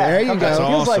of it. Yeah, There you go. It feels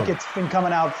Awesome. like it's been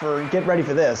coming out get ready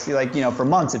for this. For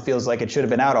months it feels like it should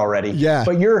have been out already. Yeah.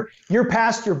 But you're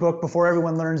past your book before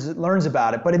everyone learns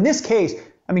about it. But in this case,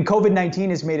 I mean, COVID-19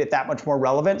 has made it that much more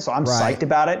relevant, so I'm psyched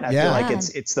about it, and I feel like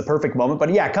it's the perfect moment.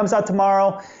 But yeah, it comes out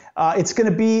tomorrow. It's going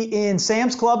to be in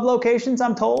Sam's Club locations,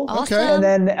 I'm told. Awesome. And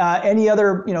then any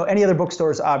other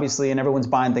bookstores, obviously, and everyone's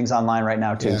buying things online right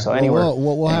now too. So anywhere.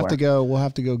 We'll have to go. We'll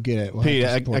have to go get it. Pete,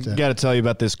 I got to tell you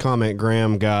about this comment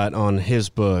Graham got on his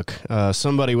book.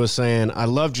 Somebody was saying, "I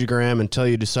loved you, Graham, until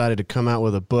you decided to come out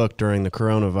with a book during the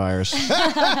coronavirus."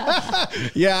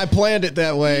 Yeah, I planned it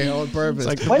that way on purpose.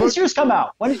 When does yours come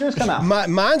out?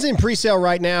 Mine's in pre-sale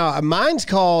right now. Mine's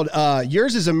called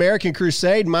yours is American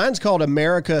Crusade. Mine's called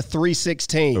America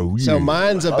 316. Oh, yeah. So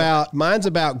mine's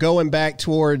about going back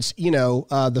towards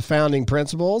the founding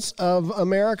principles of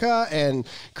America and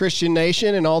Christian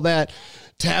nation and all that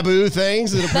taboo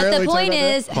things that But apparently. the point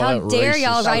is, how dare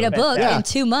y'all write a book in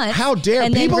 2 months? How dare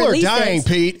and then people are release dying, it,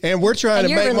 Pete, and we're trying and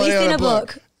to you're make money on releasing a a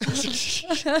book.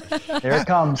 There it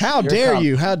comes. How dare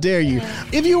you? How dare you?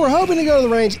 If you were hoping to go to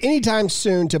the range anytime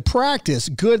soon to practice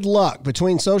good luck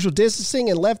between social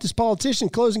distancing and leftist politicians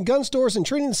closing gun stores and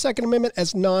treating the Second Amendment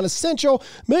as non-essential,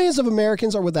 millions of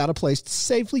Americans are without a place to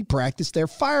safely practice their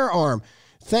firearm.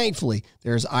 Thankfully,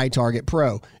 there's iTarget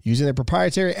Pro. Using their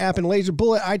proprietary app and laser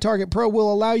bullet, iTarget Pro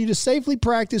will allow you to safely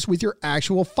practice with your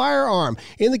actual firearm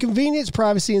in the convenience,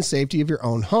 privacy, and safety of your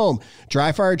own home.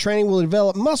 Dry fire training will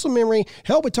develop muscle memory,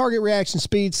 help with target reaction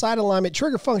speed, sight alignment,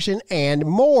 trigger function, and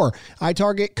more.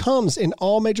 iTarget comes in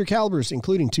all major calibers,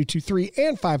 including .223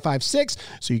 and .556,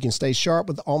 so you can stay sharp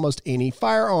with almost any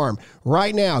firearm.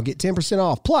 Right now, get 10%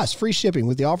 off plus free shipping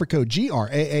with the offer code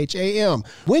GRAHAM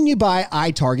when you buy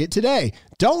iTarget today.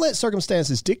 Don't let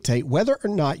circumstances dictate whether or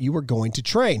not you are going to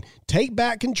train. Take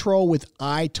back control with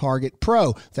iTarget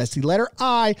Pro. That's the letter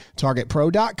I,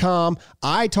 targetpro.com,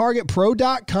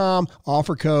 itargetpro.com,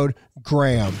 offer code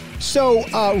Graham. So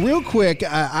real quick,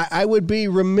 I would be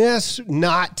remiss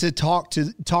not to talk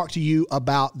to you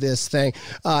about this thing.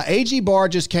 AG Barr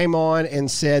just came on and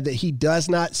said that he does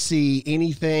not see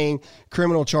anything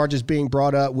criminal charges being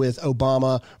brought up with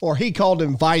Obama, or he called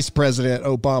him Vice President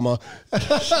Obama,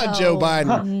 Joe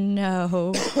Biden.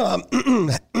 No.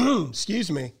 Excuse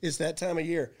me. It's that time of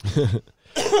year.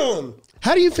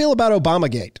 How do you feel about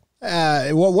Obamagate?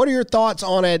 What are your thoughts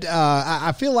on it?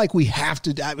 I feel like we have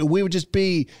to. We would just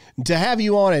be to have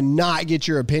you on and not get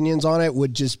your opinions on it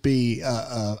would just be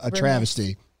a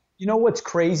travesty. You know what's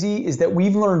crazy is that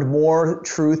we've learned more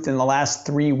truth in the last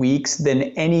 3 weeks than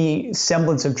any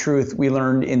semblance of truth we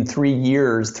learned in 3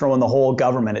 years, throwing the whole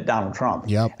government at Donald Trump.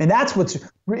 Yep. And that's what's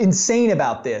insane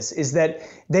about this is that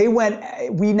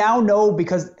we now know,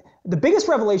 because the biggest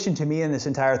revelation to me in this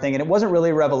entire thing, and it wasn't really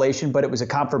a revelation, but it was a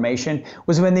confirmation,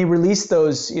 was when they released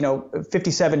those,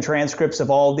 57 transcripts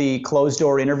of all the closed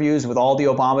door interviews with all the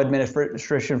Obama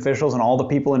administration officials and all the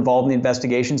people involved in the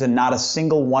investigations, and not a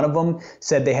single one of them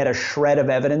said they had a shred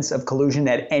of evidence of collusion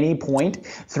at any point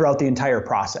throughout the entire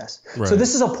process. Right. So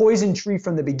this is a poison tree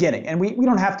from the beginning, and we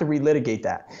don't have to relitigate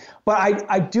that. But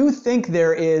I do think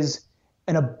there is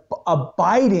an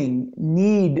abiding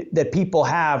need that people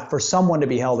have for someone to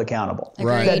be held accountable.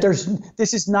 Right. That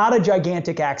this is not a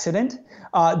gigantic accident.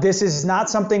 This is not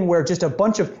something where just a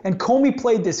bunch of, and Comey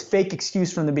played this fake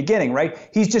excuse from the beginning, right?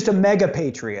 He's just a mega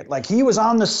patriot. Like he was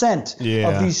on the scent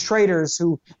of these traitors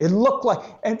who it looked like,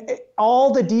 and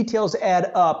all the details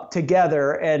add up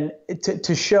together and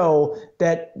to show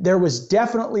that there was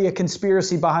definitely a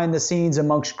conspiracy behind the scenes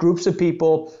amongst groups of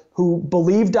people who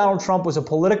believed Donald Trump was a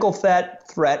political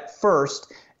threat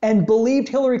first, and believed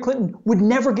Hillary Clinton would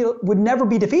never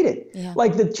be defeated. Yeah.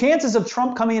 Like the chances of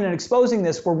Trump coming in and exposing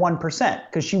this were 1%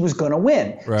 because she was going to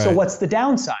win. Right. So what's the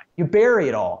downside? You bury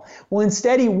it all. Well,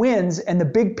 instead he wins, and the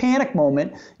big panic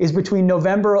moment is between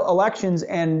November elections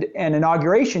and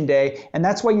Inauguration Day, and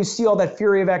that's why you see all that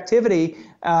fury of activity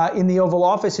in the Oval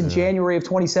Office in January of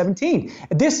 2017.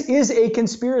 This is a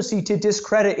conspiracy to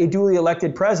discredit a duly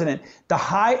elected president.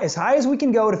 As high as we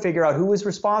can go to figure out who was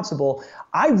responsible,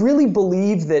 I really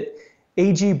believe that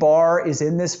AG Barr is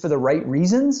in this for the right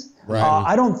reasons. Right.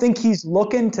 I don't think he's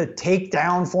looking to take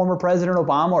down former President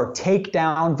Obama or take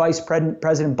down Vice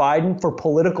President Biden for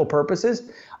political purposes.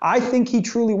 I think he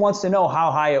truly wants to know how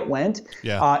high it went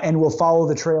and will follow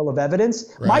the trail of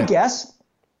evidence. Right. My guess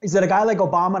is that a guy like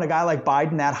Obama and a guy like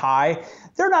Biden that high,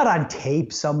 they're not on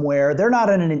tape somewhere. They're not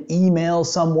in an email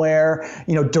somewhere,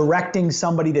 directing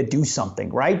somebody to do something,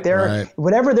 right?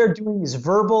 Whatever they're doing is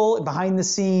verbal, behind the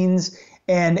scenes,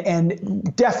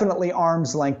 and definitely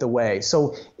arm's length away.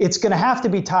 So it's going to have to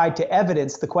be tied to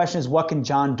evidence. The question is, what can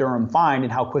John Durham find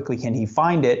and how quickly can he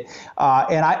find it?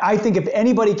 And I think if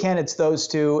anybody can, it's those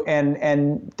two.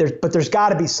 But there's got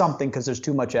to be something because there's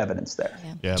too much evidence there.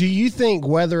 Yeah. Do you think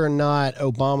whether or not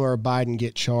Obama or Biden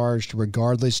get charged,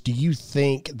 regardless, do you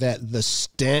think that the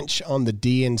stench on the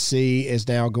DNC is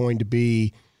now going to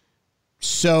be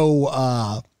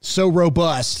so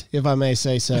robust, if I may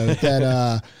say so,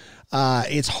 that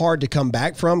it's hard to come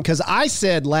back from? Because I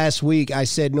said last week,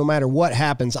 no matter what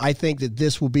happens, I think that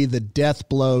this will be the death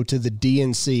blow to the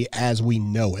DNC as we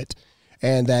know it.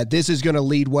 And that this is going to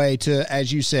lead way to,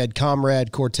 as you said,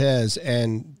 Comrade Cortez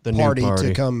and the party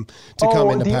to come into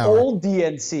power. The old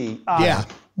DNC.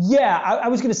 Yeah, I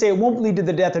was going to say it won't lead to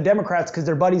the death of Democrats because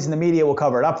their buddies in the media will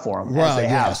cover it up for them, as they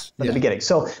have from the beginning.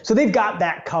 So they've got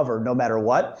that covered no matter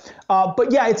what.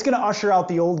 But yeah, it's going to usher out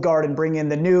the old guard and bring in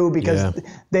the new because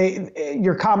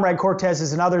your Comrade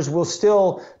Cortezes and others will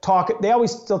still talk. They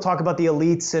always still talk about the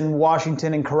elites in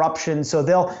Washington and corruption. So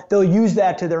they'll use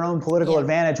that to their own political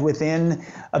advantage within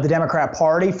the Democrat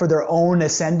Party for their own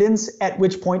ascendance. At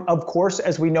which point, of course,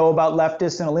 as we know about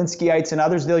leftists and Alinskyites and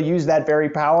others, they'll use that very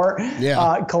power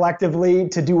collectively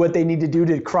to do what they need to do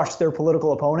to crush their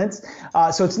political opponents.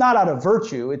 So it's not out of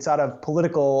virtue; it's out of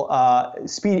political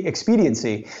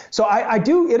expediency. So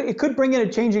it could bring in a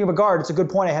changing of a guard. It's a good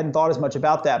point. I hadn't thought as much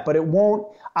about that, but it won't.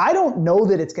 I don't know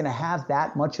that it's going to have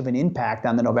that much of an impact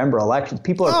on the November elections.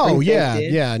 People are no.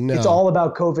 It's all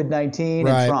about COVID-19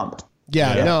 and Trump.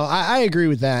 No, I agree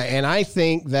with that, and I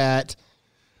think that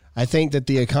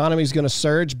the economy is going to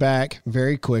surge back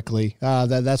very quickly.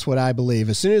 That's what I believe.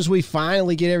 As soon as we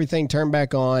finally get everything turned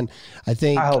back on, I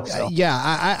hope so.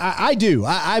 I do.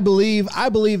 I believe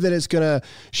that it's going to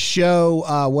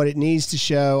show what it needs to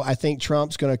show. I think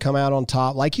Trump's going to come out on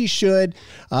top like he should.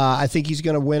 I think he's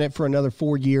going to win it for another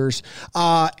 4 years.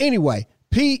 Anyway,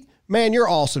 Pete, man, you're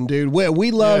awesome, dude.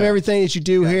 We love everything that you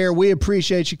do here. We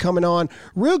appreciate you coming on.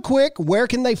 Real quick, where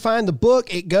can they find the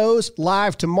book? It goes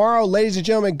live tomorrow. Ladies and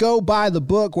gentlemen, go buy the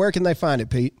book. Where can they find it,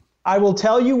 Pete? I will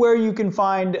tell you where you can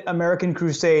find American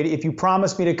Crusade if you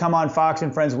promise me to come on Fox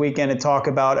and Friends Weekend and talk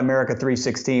about America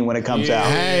 316 when it comes out.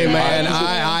 Hey, man,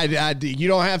 you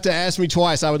don't have to ask me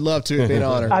twice. I would love to. It'd be an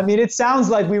honor. I mean, it sounds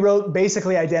like we wrote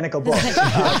basically identical books.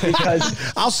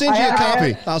 Because I'll send you a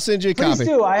copy. Please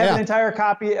do. I have an entire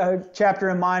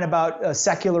chapter in mind about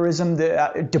secularism,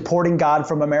 deporting God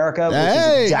from America, which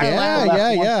is exactly what the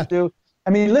left wants to do. I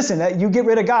mean, listen, you get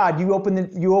rid of God, you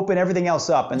open everything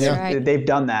else up, and they've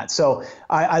done that. So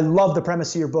I love the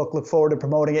premise of your book. Look forward to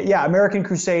promoting it. Yeah, American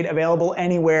Crusade, available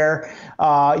anywhere.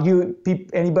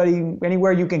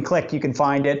 Anywhere you can click, you can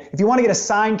find it. If you want to get a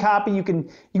signed copy, you can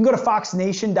go to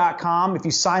foxnation.com. If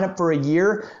you sign up for a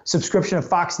year subscription of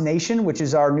Fox Nation, which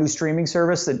is our new streaming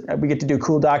service that we get to do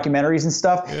cool documentaries and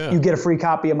stuff, you get a free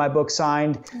copy of my book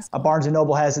signed. Barnes &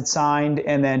 Noble has it signed,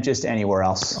 and then just anywhere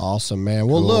else. Awesome, man.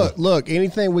 Well, look.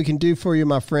 Anything we can do for you,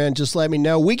 my friend, just let me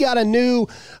know. We got a new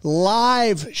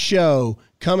live show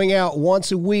coming out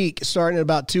once a week, starting in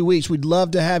about 2 weeks. We'd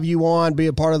love to have you on, be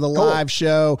a part of the live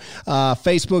show.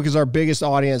 Facebook is our biggest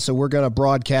audience, so we're going to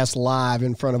broadcast live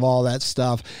in front of all that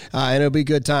stuff, and it'll be a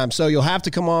good time. So you'll have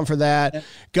to come on for that.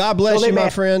 God bless you, my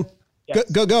friend. Yes.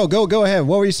 Go ahead.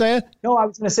 What were you saying? No, I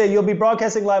was going to say you'll be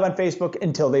broadcasting live on Facebook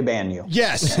until they ban you.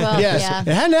 Yes, yes. Yeah. It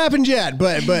hadn't happened yet,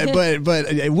 but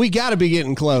we got to be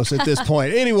getting close at this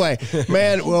point. Anyway,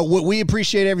 man, well, we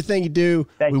appreciate everything you do.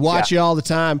 We watch you all the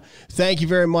time. Thank you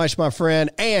very much, my friend.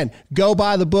 And go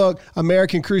buy the book,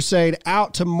 American Crusade,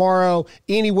 out tomorrow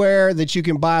anywhere that you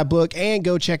can buy a book, and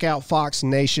go check out Fox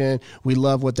Nation. We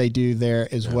love what they do there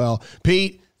as well.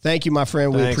 Pete, thank you, my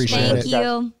friend. We appreciate it. Thank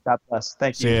you. God bless.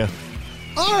 Thank you. See ya.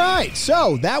 All right,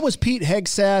 so that was Pete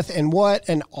Hegseth, and what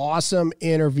an awesome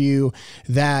interview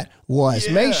that was.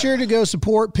 Yeah. Make sure to go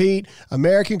support Pete,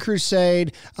 American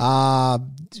Crusade.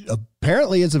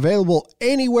 Apparently, it's available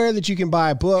anywhere that you can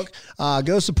buy a book.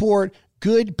 Go support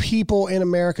good people in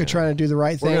America trying to do the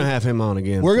right thing. We're going to have him on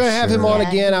again. We're going to have him on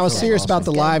again. I was serious about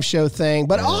the live show thing.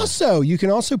 But also, you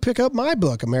can also pick up my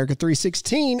book, America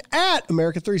 316, at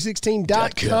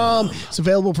America316.com. It's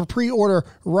available for pre-order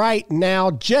right now.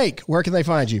 Jake, where can they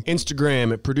find you?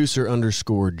 Instagram at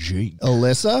producer_Jake.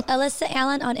 Alyssa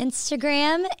Allen on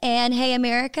Instagram. And Hey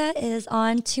America is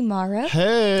on tomorrow.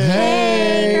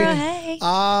 Hey, girl, hey.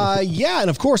 Yeah, and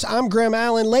of course, I'm Graham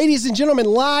Allen. Ladies and gentlemen,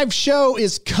 live show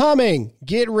is coming.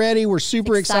 Get ready. We're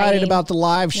super excited about the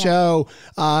live show.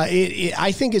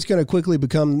 I think it's going to quickly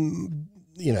become,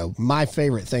 my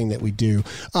favorite thing that we do.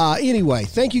 Anyway,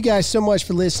 thank you guys so much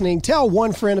for listening. Tell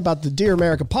one friend about the Dear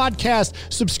America podcast.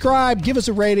 Subscribe, give us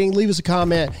a rating, leave us a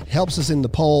comment. It helps us in the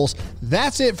polls.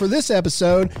 That's it for this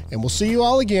episode, and we'll see you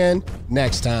all again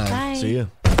next time. Bye. See ya.